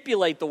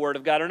manipulate the Word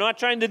of God. We're not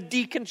trying to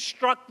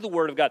deconstruct the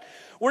Word of God.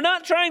 We're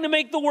not trying to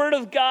make the Word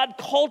of God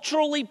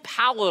culturally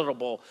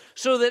palatable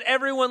so that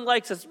everyone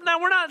likes us.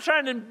 Now, we're not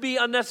trying to be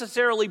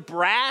unnecessarily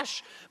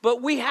brash, but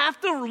we have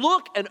to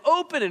look and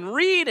open and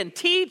read and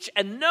teach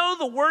and know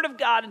the Word of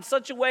God in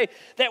such a way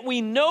that we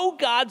know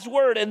God's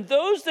Word. And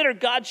those that are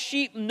God's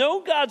sheep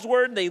know God's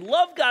Word, and they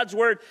love God's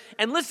Word.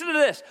 And listen to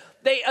this.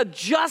 They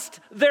adjust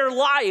their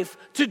life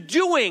to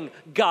doing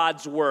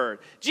God's word.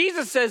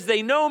 Jesus says,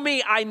 they know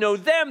me, I know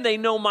them, they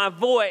know my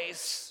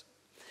voice.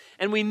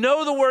 And we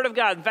know the word of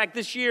God. In fact,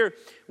 this year,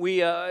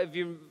 if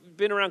you've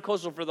been around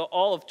Coastal for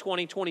all of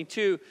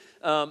 2022,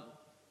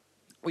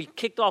 we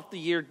kicked off the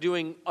year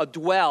doing a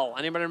dwell.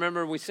 Anybody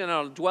remember we sent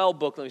out a dwell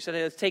booklet? We said,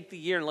 hey, let's take the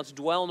year and let's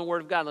dwell in the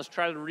Word of God. And let's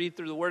try to read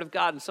through the Word of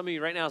God. And some of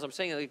you right now, as I'm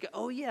saying, like,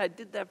 oh yeah, I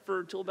did that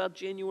until about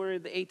January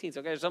the 18th,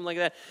 okay, or something like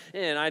that.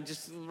 And I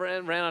just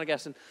ran out of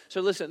gas. And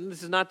so listen,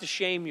 this is not to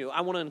shame you.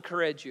 I want to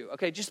encourage you,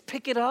 okay? Just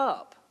pick it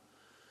up.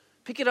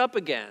 Pick it up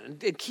again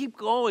and keep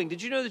going.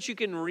 Did you know that you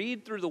can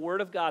read through the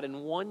Word of God in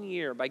 1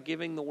 year by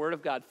giving the Word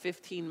of God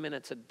 15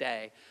 minutes a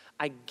day?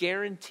 I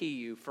guarantee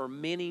you, for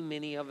many,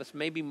 many of us,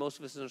 maybe most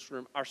of us in this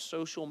room, our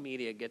social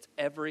media gets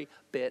every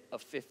bit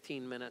of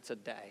 15 minutes a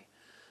day,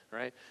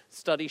 right?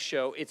 Studies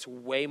show it's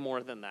way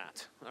more than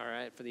that, all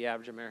right, for the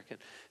average American.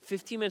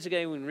 15 minutes a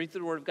day, we can read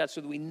through the Word of God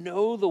so that we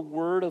know the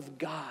Word of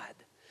God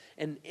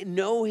and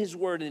know His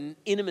Word in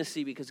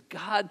intimacy, because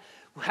God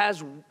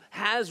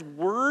has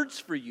words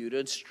for you to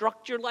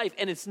instruct your life.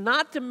 And it's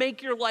not to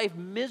make your life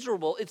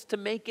miserable, it's to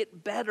make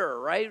it better,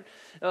 right?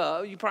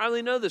 You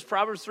probably know this,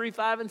 Proverbs 3,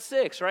 5, and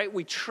 6, right?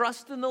 We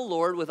trust in the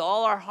Lord with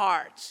all our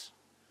hearts.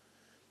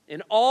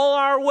 In all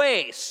our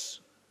ways,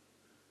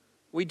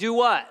 we do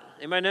what?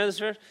 Anybody know this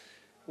verse?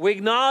 We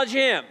acknowledge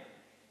Him.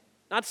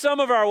 Not some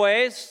of our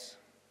ways.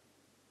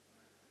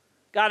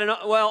 God,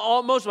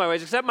 most of my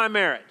ways, except my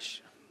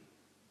marriage.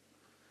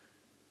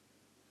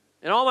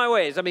 In all my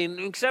ways, I mean,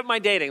 except my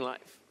dating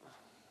life.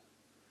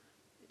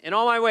 In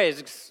all my ways,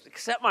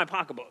 except my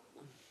pocketbook.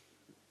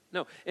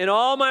 No, in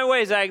all my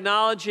ways, I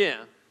acknowledge Him,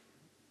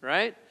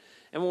 right?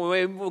 And when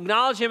we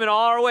acknowledge him in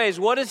all our ways,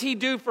 what does he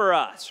do for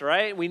us,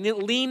 right? We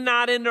lean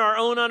not into our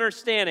own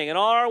understanding. In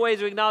all our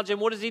ways we acknowledge him,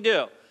 what does he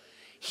do?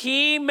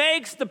 He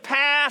makes the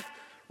path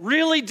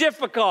really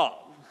difficult.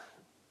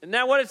 Isn't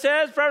that what it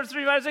says? Proverbs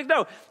 3:5-6.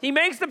 No, he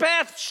makes the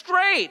path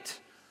straight.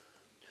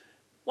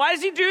 Why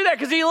does he do that?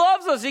 Because he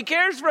loves us. He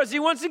cares for us. He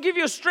wants to give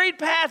you a straight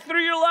path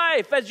through your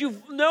life. As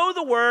you know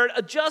the word,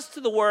 adjust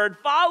to the word,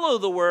 follow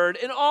the word.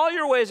 In all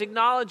your ways,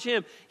 acknowledge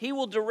him. He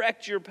will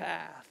direct your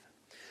path.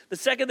 The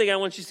second thing I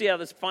want you to see out of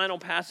this final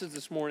passage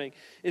this morning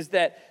is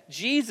that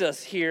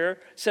Jesus here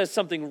says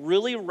something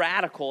really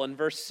radical in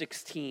verse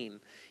 16.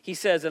 He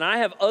says, and I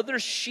have other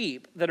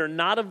sheep that are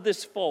not of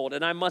this fold,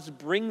 and I must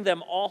bring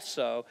them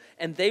also,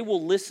 and they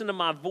will listen to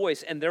my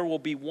voice, and there will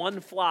be one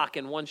flock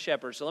and one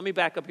shepherd. So let me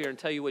back up here and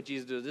tell you what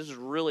Jesus does. This is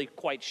really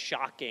quite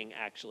shocking,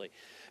 actually,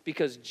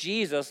 because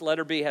Jesus,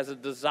 letter B, has a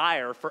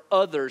desire for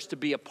others to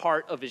be a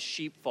part of his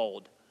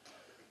sheepfold.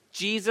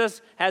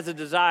 Jesus has a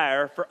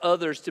desire for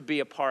others to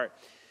be a part.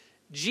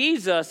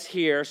 Jesus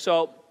here,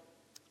 so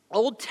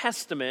Old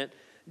Testament,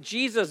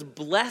 Jesus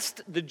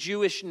blessed the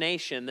Jewish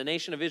nation, the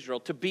nation of Israel,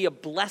 to be a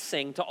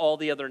blessing to all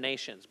the other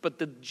nations. But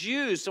the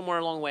Jews, somewhere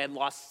along the way, had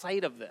lost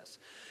sight of this.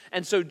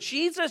 And so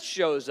Jesus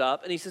shows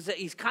up, and he says that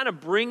he's kind of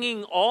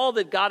bringing all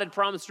that God had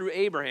promised through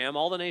Abraham,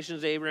 all the nations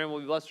of Abraham will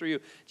be blessed through you.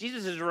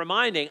 Jesus is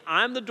reminding,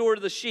 I'm the door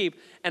to the sheep,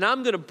 and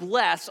I'm going to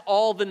bless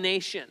all the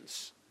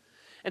nations.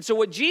 And so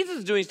what Jesus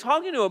is doing, he's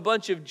talking to a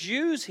bunch of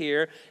Jews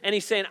here, and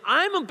he's saying,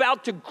 I'm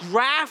about to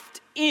graft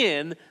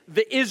in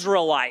the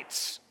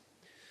Israelites.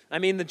 I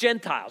mean the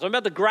Gentiles. I'm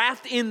about to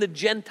graft in the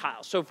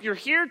Gentiles. So if you're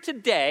here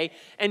today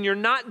and you're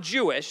not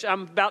Jewish,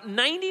 about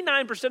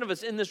 99% of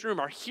us in this room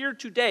are here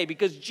today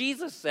because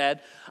Jesus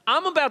said,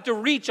 I'm about to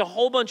reach a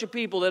whole bunch of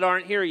people that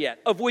aren't here yet,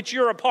 of which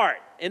you're a part.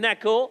 Isn't that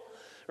cool?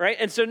 Right?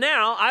 And so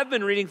now I've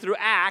been reading through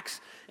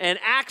Acts, and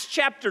Acts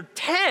chapter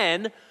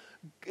 10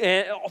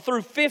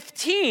 through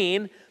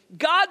 15,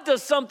 God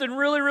does something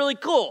really, really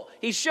cool.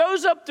 He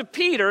shows up to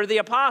Peter, the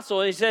apostle,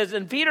 and he says,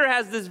 and Peter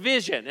has this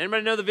vision.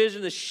 Anybody know the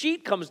vision? The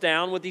sheet comes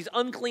down with these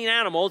unclean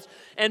animals,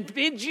 and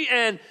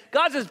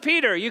God says,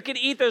 Peter, you can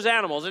eat those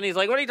animals. And he's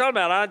like, what are you talking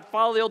about? I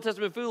follow the Old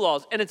Testament food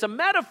laws. And it's a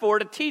metaphor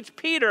to teach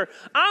Peter,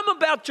 I'm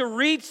about to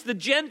reach the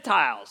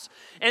Gentiles.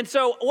 And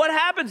so what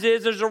happens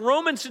is there's a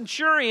Roman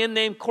centurion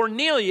named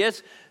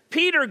Cornelius.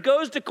 Peter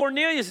goes to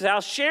Cornelius'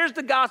 house, shares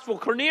the gospel.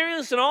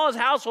 Cornelius and all his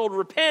household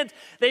repent.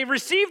 They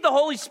receive the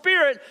Holy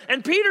Spirit,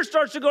 and Peter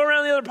starts to go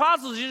around the other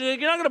apostles. He's like,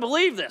 you're not going to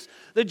believe this.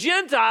 The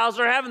Gentiles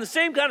are having the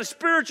same kind of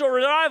spiritual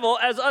revival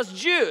as us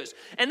Jews.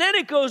 And then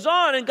it goes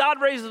on, and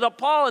God raises up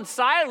Paul and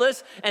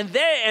Silas,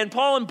 and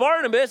Paul and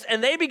Barnabas,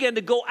 and they begin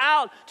to go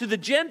out to the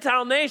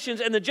Gentile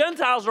nations, and the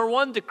Gentiles are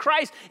won to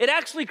Christ. It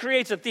actually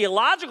creates a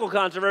theological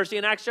controversy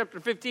in Acts chapter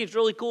 15. It's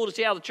really cool to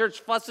see how the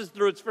church fusses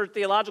through its first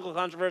theological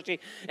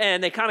controversy,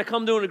 and they kind of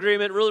come to an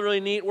agreement. Really, really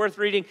neat, worth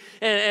reading.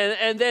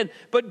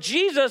 But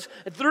Jesus,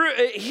 through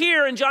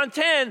here in John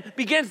 10,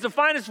 begins to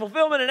find his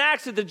fulfillment in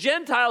Acts that the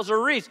Gentiles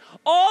are reached.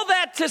 All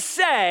that to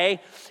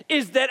say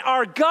is that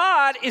our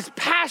God is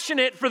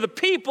passionate for the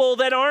people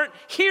that aren't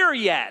here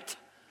yet.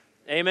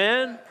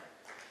 Amen?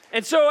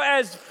 And so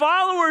as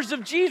followers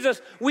of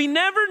Jesus, we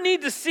never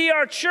need to see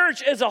our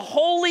church as a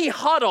holy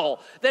huddle,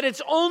 that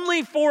it's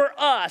only for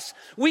us.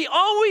 We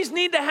always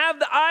need to have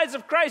the eyes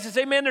of Christ and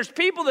say, man, there's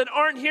people that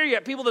aren't here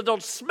yet, people that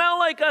don't smell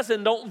like us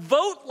and don't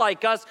vote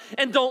like us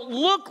and don't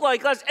look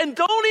like us and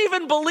don't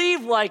even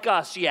believe like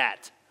us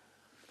yet.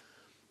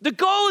 The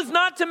goal is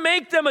not to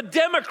make them a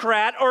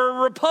Democrat or a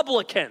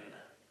Republican.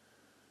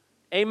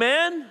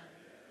 Amen?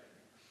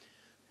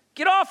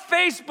 Get off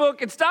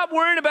Facebook and stop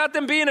worrying about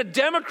them being a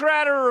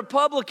Democrat or a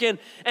Republican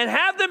and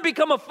have them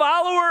become a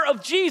follower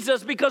of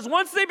Jesus, because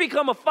once they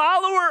become a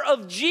follower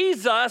of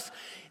Jesus,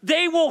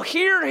 they will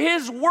hear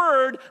his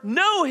word,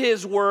 know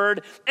his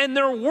word, and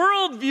their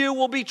worldview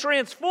will be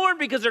transformed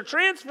because they're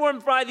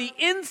transformed by the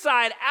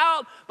inside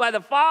out, by the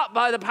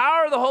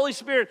power of the Holy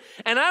Spirit.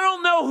 And I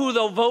don't know who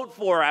they'll vote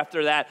for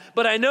after that,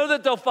 but I know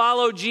that they'll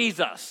follow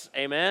Jesus.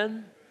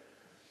 Amen?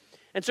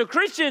 And so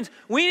Christians,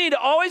 we need to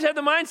always have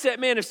the mindset,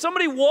 man, if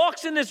somebody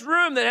walks in this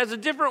room that has a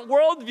different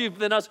worldview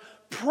than us,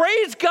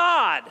 praise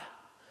God.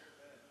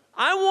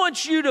 I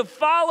want you to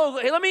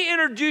follow. Hey, let me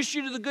introduce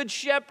you to the Good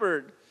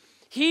Shepherd.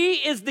 He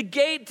is the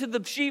gate to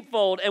the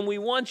sheepfold, and we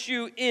want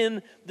you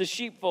in the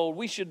sheepfold.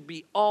 We should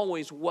be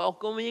always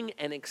welcoming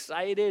and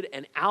excited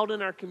and out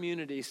in our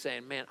community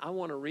saying, man, I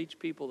want to reach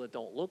people that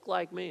don't look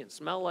like me and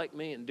smell like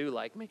me and do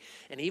like me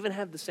and even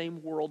have the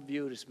same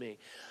worldview as me.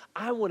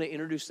 I want to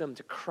introduce them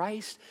to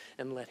Christ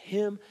and let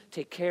him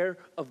take care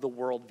of the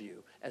worldview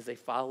as they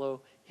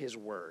follow his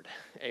word.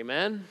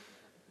 Amen?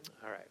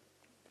 All right.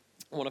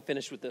 I want to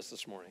finish with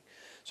this morning.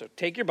 So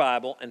take your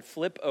Bible and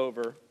flip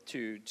over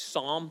to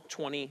Psalm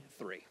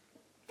 23.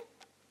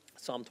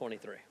 Psalm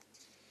 23.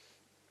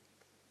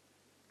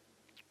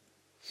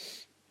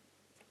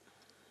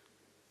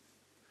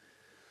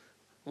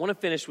 I want to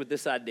finish with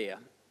this idea.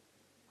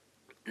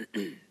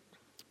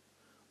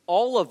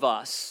 All of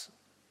us,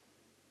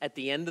 at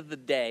the end of the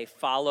day,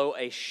 follow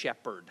a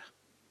shepherd.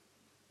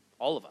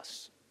 All of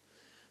us.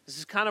 This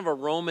is kind of a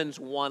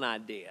Romans 1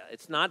 idea.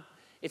 It's not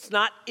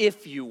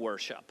if you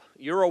worship.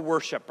 You're a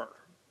worshiper.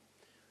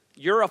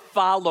 You're a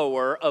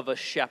follower of a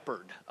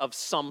shepherd of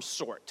some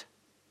sort.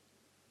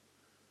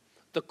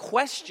 The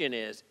question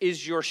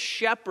is your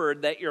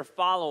shepherd that you're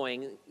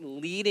following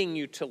leading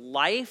you to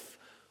life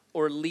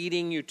or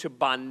leading you to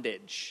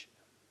bondage?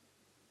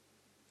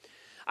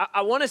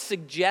 I want to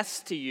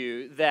suggest to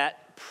you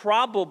that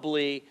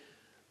probably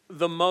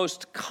the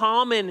most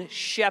common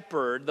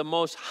shepherd, the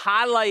most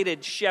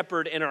highlighted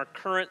shepherd in our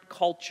current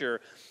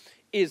culture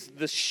is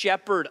the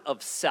shepherd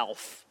of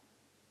self.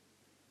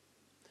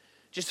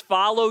 Just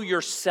follow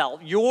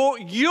yourself.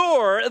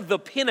 You're the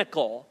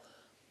pinnacle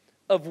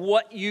of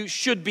what you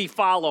should be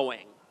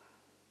following.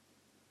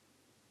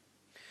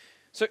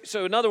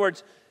 So in other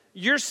words,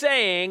 you're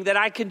saying that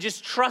I can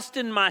just trust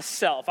in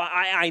myself.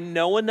 I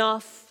know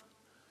enough.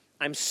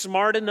 I'm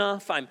smart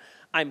enough.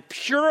 I'm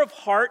pure of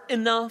heart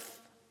enough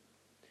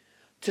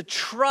to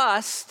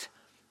trust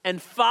and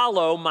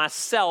follow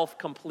myself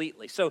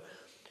completely. So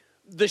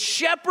the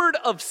shepherd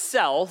of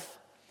self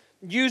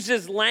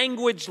uses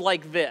language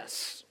like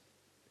this.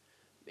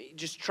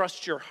 Just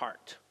trust your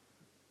heart.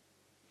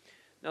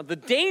 Now, the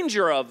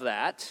danger of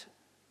that,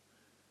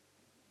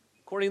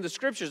 according to the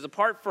scriptures,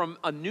 apart from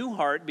a new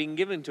heart being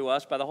given to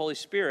us by the Holy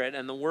Spirit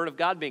and the word of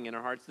God being in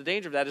our hearts, the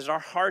danger of that is our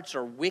hearts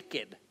are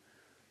wicked.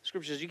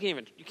 Scripture says you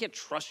can't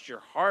trust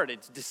your heart.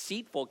 It's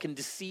deceitful. It can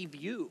deceive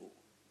you.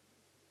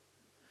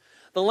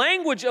 The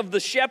language of the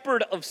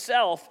shepherd of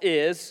self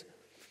is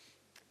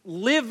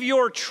live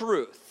your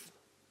truth.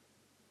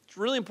 It's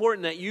really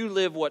important that you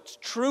live what's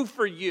true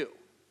for you.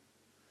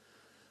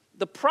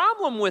 The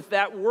problem with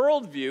that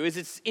worldview is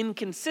it's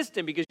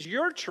inconsistent because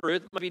your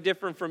truth might be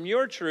different from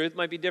your truth,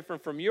 might be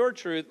different from your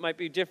truth, might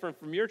be different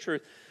from your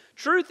truth.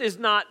 Truth is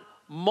not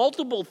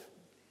multiple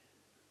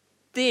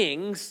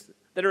things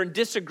that are in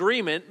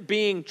disagreement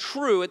being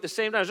true at the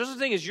same time. There's no such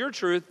thing as your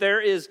truth. There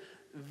is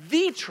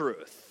the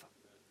truth.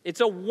 It's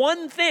a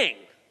one thing.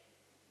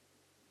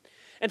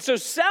 And so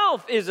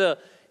self is a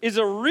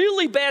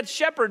really bad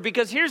shepherd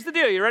because here's the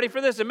deal. You ready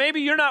for this? And maybe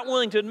you're not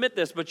willing to admit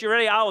this, but you're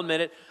ready, I'll admit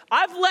it.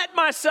 I've let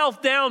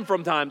myself down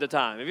from time to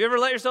time. Have you ever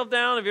let yourself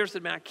down? Have you ever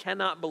said, man, I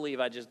cannot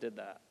believe I just did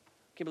that.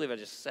 I can't believe I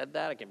just said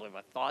that. I can't believe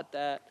I thought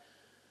that.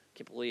 I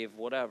can't believe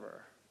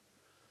whatever.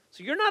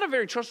 So you're not a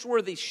very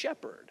trustworthy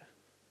shepherd.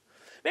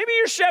 Maybe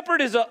your shepherd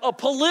is a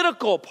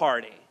political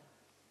party.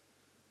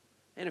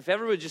 And if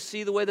everyone would just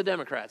see the way the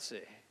Democrats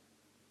see.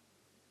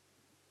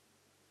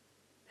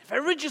 If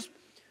everyone just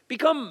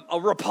become a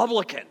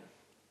Republican.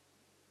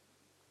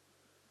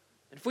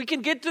 And if we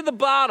can get to the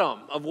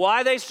bottom of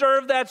why they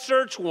served that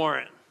search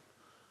warrant.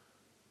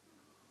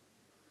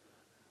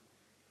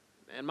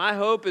 And my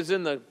hope is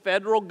in the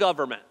federal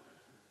government.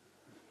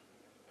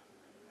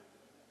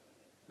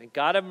 May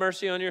God have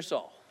mercy on your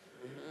soul.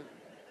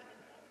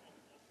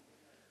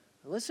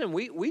 Listen,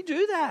 we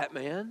do that,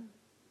 man.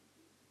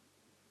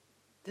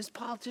 This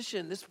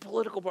politician, this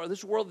political party,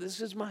 this world,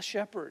 this is my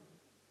shepherd.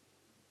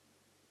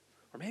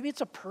 Or maybe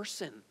it's a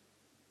person.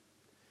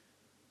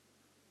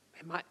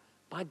 Man,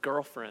 my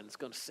girlfriend's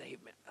going to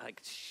save me.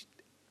 Like,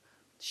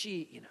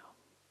 she,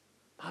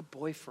 my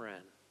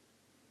boyfriend.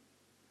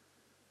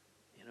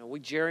 We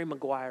Jerry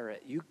Maguire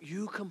it.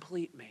 You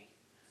complete me.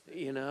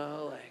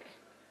 Like,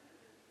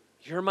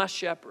 you're my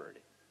shepherd.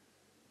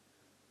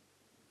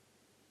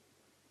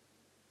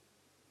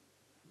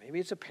 Maybe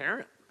it's a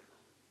parent.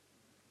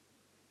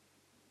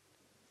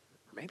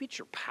 Or maybe it's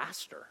your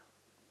pastor.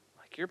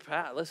 Like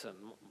listen,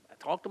 I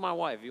talked to my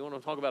wife. You want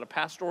to talk about a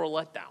pastoral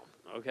letdown,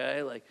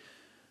 okay? Like,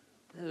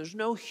 there's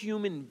no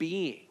human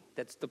being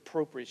that's the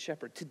appropriate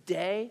shepherd.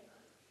 Today,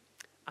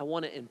 I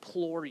want to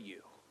implore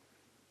you.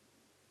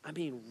 I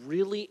mean,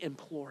 really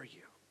implore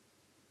you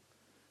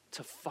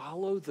to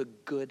follow the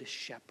good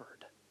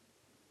shepherd.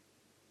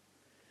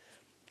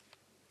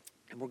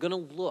 And we're going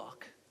to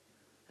look,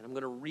 and I'm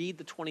going to read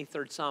the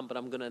 23rd Psalm, but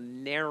I'm going to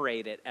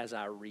narrate it as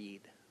I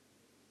read.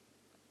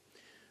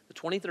 The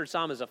 23rd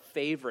Psalm is a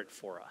favorite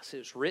for us. It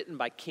was written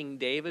by King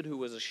David, who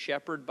was a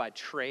shepherd by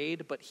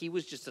trade, but he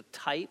was just a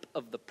type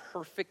of the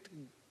perfect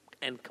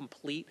and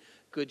complete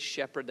good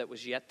shepherd that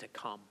was yet to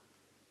come.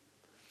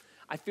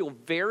 I feel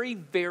very,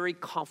 very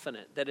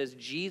confident that as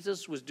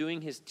Jesus was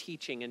doing his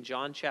teaching in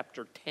John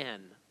chapter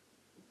 10,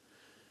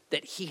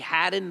 that he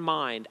had in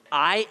mind,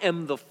 I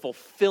am the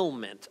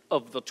fulfillment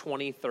of the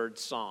 23rd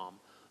Psalm,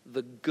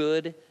 the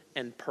good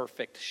and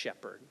perfect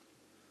shepherd.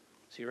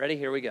 So you ready?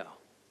 Here we go.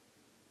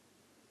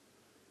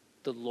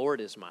 The Lord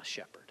is my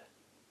shepherd.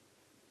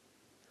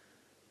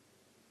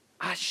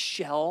 I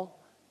shall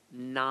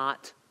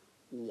not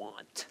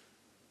want.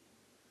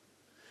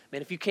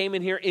 Man, if you came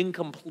in here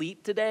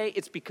incomplete today,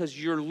 it's because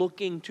you're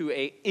looking to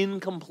an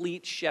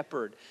incomplete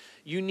shepherd.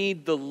 You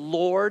need the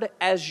Lord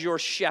as your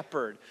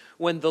shepherd.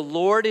 When the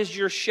Lord is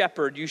your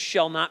shepherd, you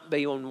shall not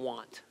be in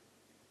want.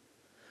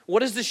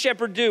 What does the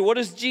shepherd do? What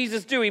does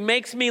Jesus do? He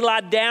makes me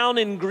lie down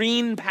in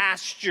green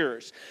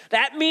pastures.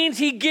 That means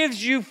he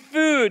gives you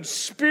food,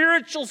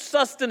 spiritual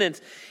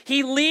sustenance.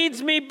 He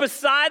leads me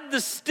beside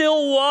the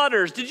still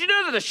waters. Did you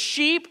know that a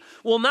sheep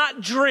will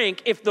not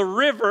drink if the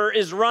river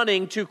is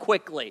running too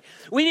quickly.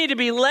 We need to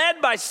be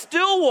led by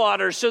still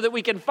waters so that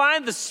we can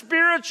find the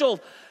spiritual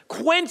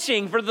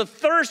quenching for the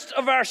thirst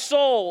of our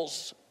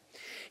souls.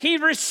 He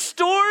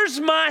restores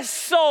my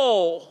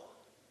soul.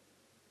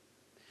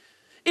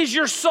 Is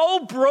your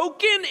soul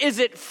broken? Is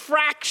it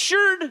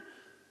fractured?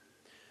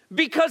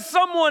 Because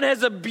someone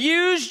has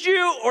abused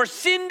you or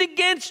sinned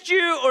against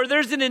you, or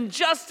there's an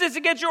injustice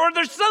against you, or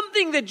there's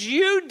something that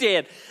you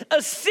did,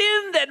 a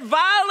sin that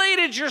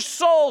violated your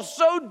soul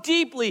so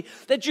deeply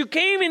that you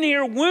came in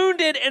here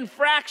wounded and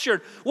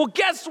fractured. Well,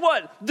 guess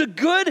what? The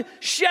Good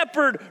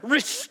Shepherd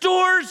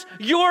restores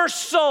your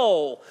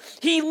soul.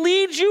 He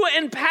leads you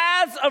in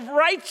paths of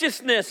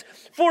righteousness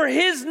for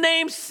his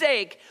name's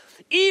sake.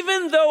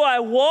 Even though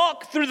I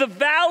walk through the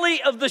valley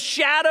of the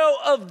shadow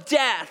of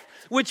death,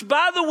 which,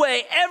 by the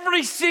way,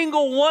 every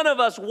single one of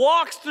us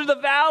walks through the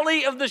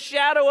valley of the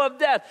shadow of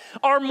death.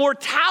 Our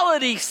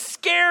mortality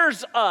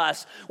scares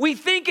us. We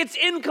think it's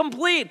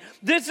incomplete.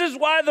 This is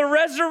why the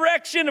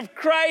resurrection of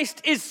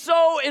Christ is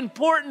so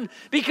important,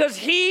 because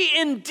he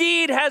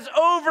indeed has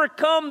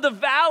overcome the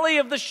valley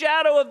of the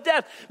shadow of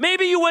death.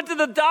 Maybe you went to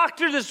the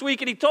doctor this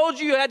week and he told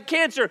you had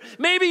cancer.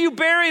 Maybe you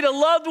buried a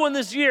loved one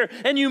this year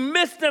and you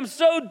missed them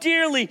so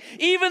dearly.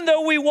 Even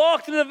though we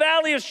walk through the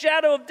valley of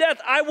shadow of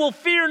death, I will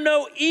fear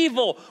no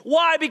evil.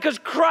 Why? Because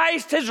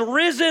Christ has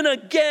risen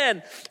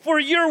again. For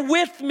you're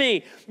with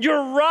me,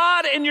 your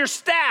rod and your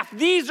staff.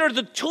 These are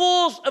the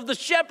tools of the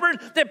shepherd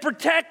that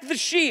protect the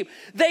sheep.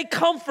 They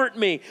comfort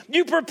me.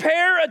 You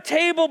prepare a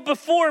table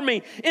before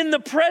me in the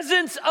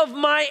presence of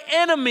my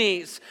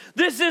enemies.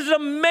 This is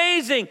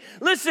amazing.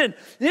 Listen,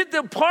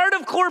 the part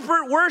of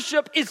corporate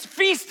worship is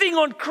feasting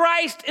on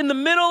Christ in the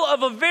middle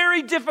of a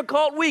very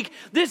difficult week.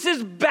 This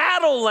is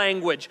battle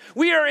language.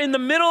 We are in the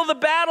middle of the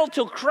battle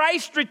till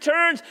Christ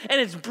returns,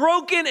 and it's broken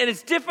and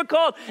it's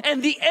difficult,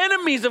 and the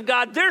enemies of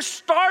God, they're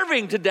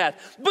starving to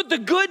death. But the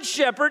Good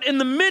Shepherd, in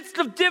the midst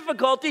of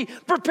difficulty,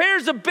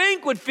 prepares a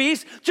banquet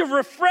feast to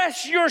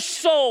refresh your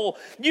soul.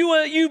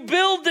 You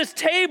build this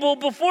table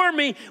before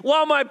me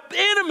while my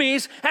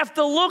enemies have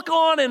to look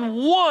on and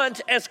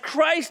want as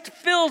Christ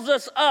fills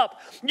us up.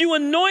 You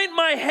anoint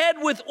my head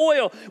with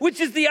oil,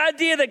 which is the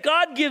idea that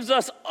God gives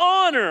us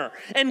honor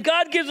and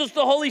God gives us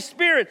the Holy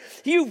Spirit.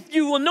 You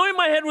anoint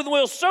my head with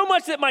oil so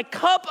much that my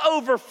cup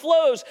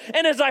overflows.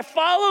 And as I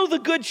follow the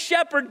Good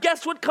Shepherd,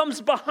 guess what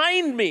comes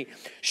behind me?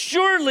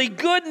 Surely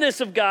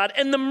goodness of God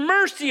and the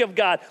mercy of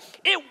God,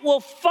 it will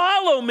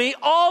follow me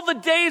all the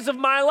days of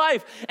my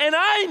life. And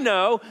I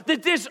know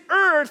that this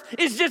earth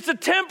is just a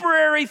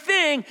temporary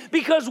thing,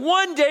 because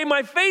one day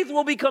my faith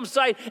will become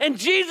sight and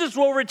Jesus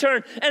will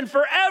return, and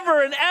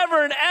forever and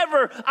ever and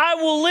ever I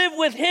will live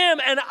with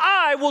him, and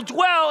I will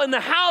dwell in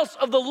the house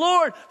of the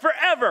Lord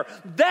forever.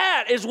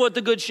 That is what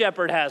the Good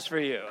Shepherd has for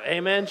you.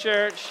 Amen,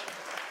 church?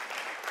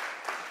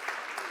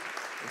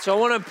 So I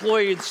want to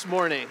implore you this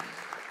morning,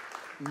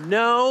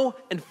 know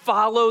and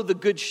follow the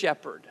Good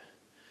Shepherd.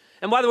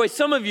 And by the way,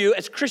 some of you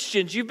as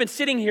Christians, you've been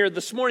sitting here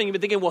this morning, you've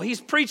been thinking, well,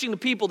 he's preaching to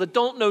people that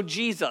don't know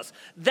Jesus.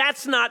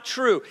 That's not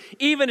true.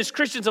 Even as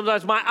Christians,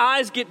 sometimes my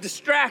eyes get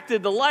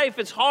distracted. The life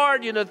is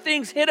hard,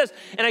 things hit us,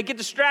 and I get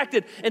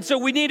distracted. And so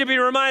we need to be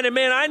reminded,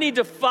 man, I need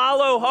to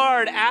follow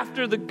hard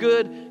after the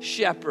Good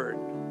Shepherd.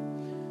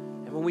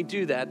 And when we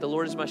do that, the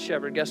Lord is my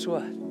shepherd, guess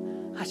what?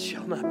 I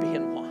shall not be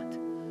in want.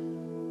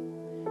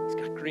 He's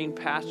got green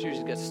pastures,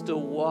 he's got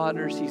still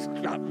waters, he's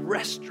got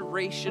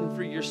restoration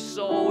for your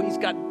soul, he's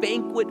got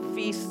banquet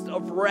feasts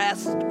of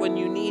rest when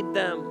you need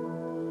them.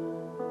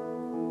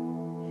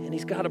 And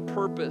he's got a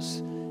purpose,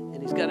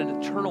 and he's got an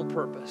eternal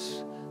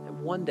purpose. And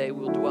one day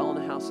we'll dwell in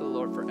the house of the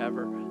Lord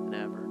forever and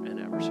ever and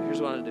ever. So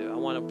here's what I want to do. I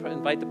want to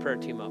invite the prayer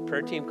team up.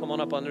 Prayer team, come on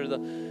up under the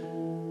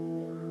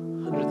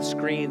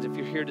screens. If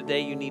you're here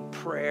today, you need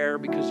prayer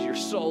because your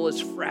soul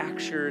is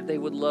fractured. They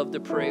would love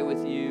to pray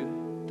with you.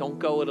 Don't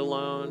go it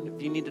alone.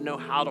 If you need to know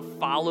how to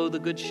follow the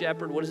Good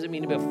Shepherd, what does it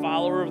mean to be a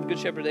follower of the Good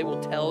Shepherd? They will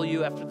tell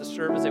you after the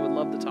service. They would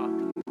love to talk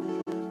to you.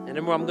 And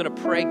then I'm going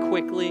to pray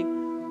quickly,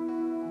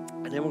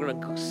 and then we're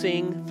going to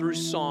sing through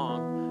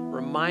song,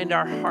 remind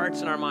our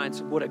hearts and our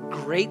minds of what a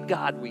great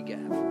God we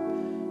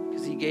have,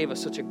 because he gave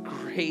us such a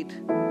great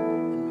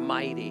and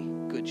mighty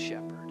Good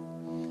Shepherd.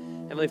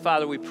 Heavenly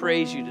Father, we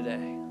praise you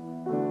today.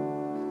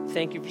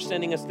 Thank you for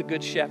sending us the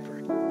Good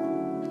Shepherd.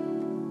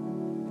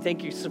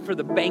 Thank you for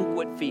the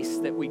banquet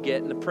feast that we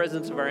get in the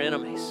presence of our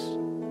enemies.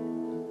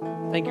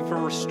 Thank you for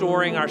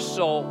restoring our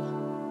soul.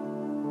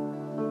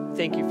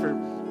 Thank you for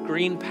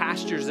green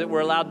pastures that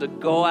we're allowed to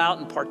go out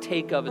and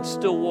partake of, and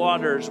still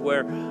waters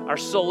where our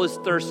soul is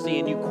thirsty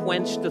and you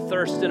quench the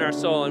thirst in our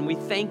soul. And we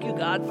thank you,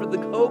 God, for the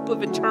hope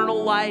of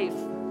eternal life,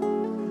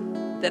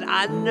 that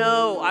I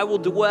know I will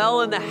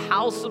dwell in the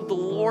house of the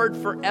Lord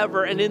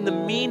forever. And in the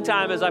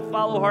meantime, as I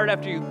follow hard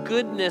after you,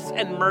 goodness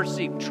and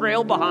mercy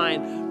trail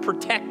behind,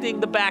 protecting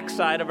the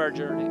backside of our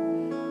journey.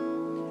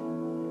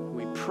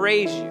 We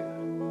praise you.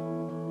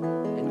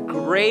 And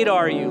great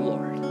are you,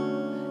 Lord,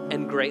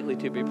 and greatly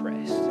to be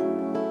praised.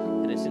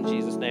 And it's in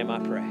Jesus' name I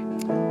pray.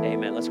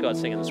 Amen. Let's go out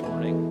singing this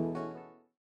morning.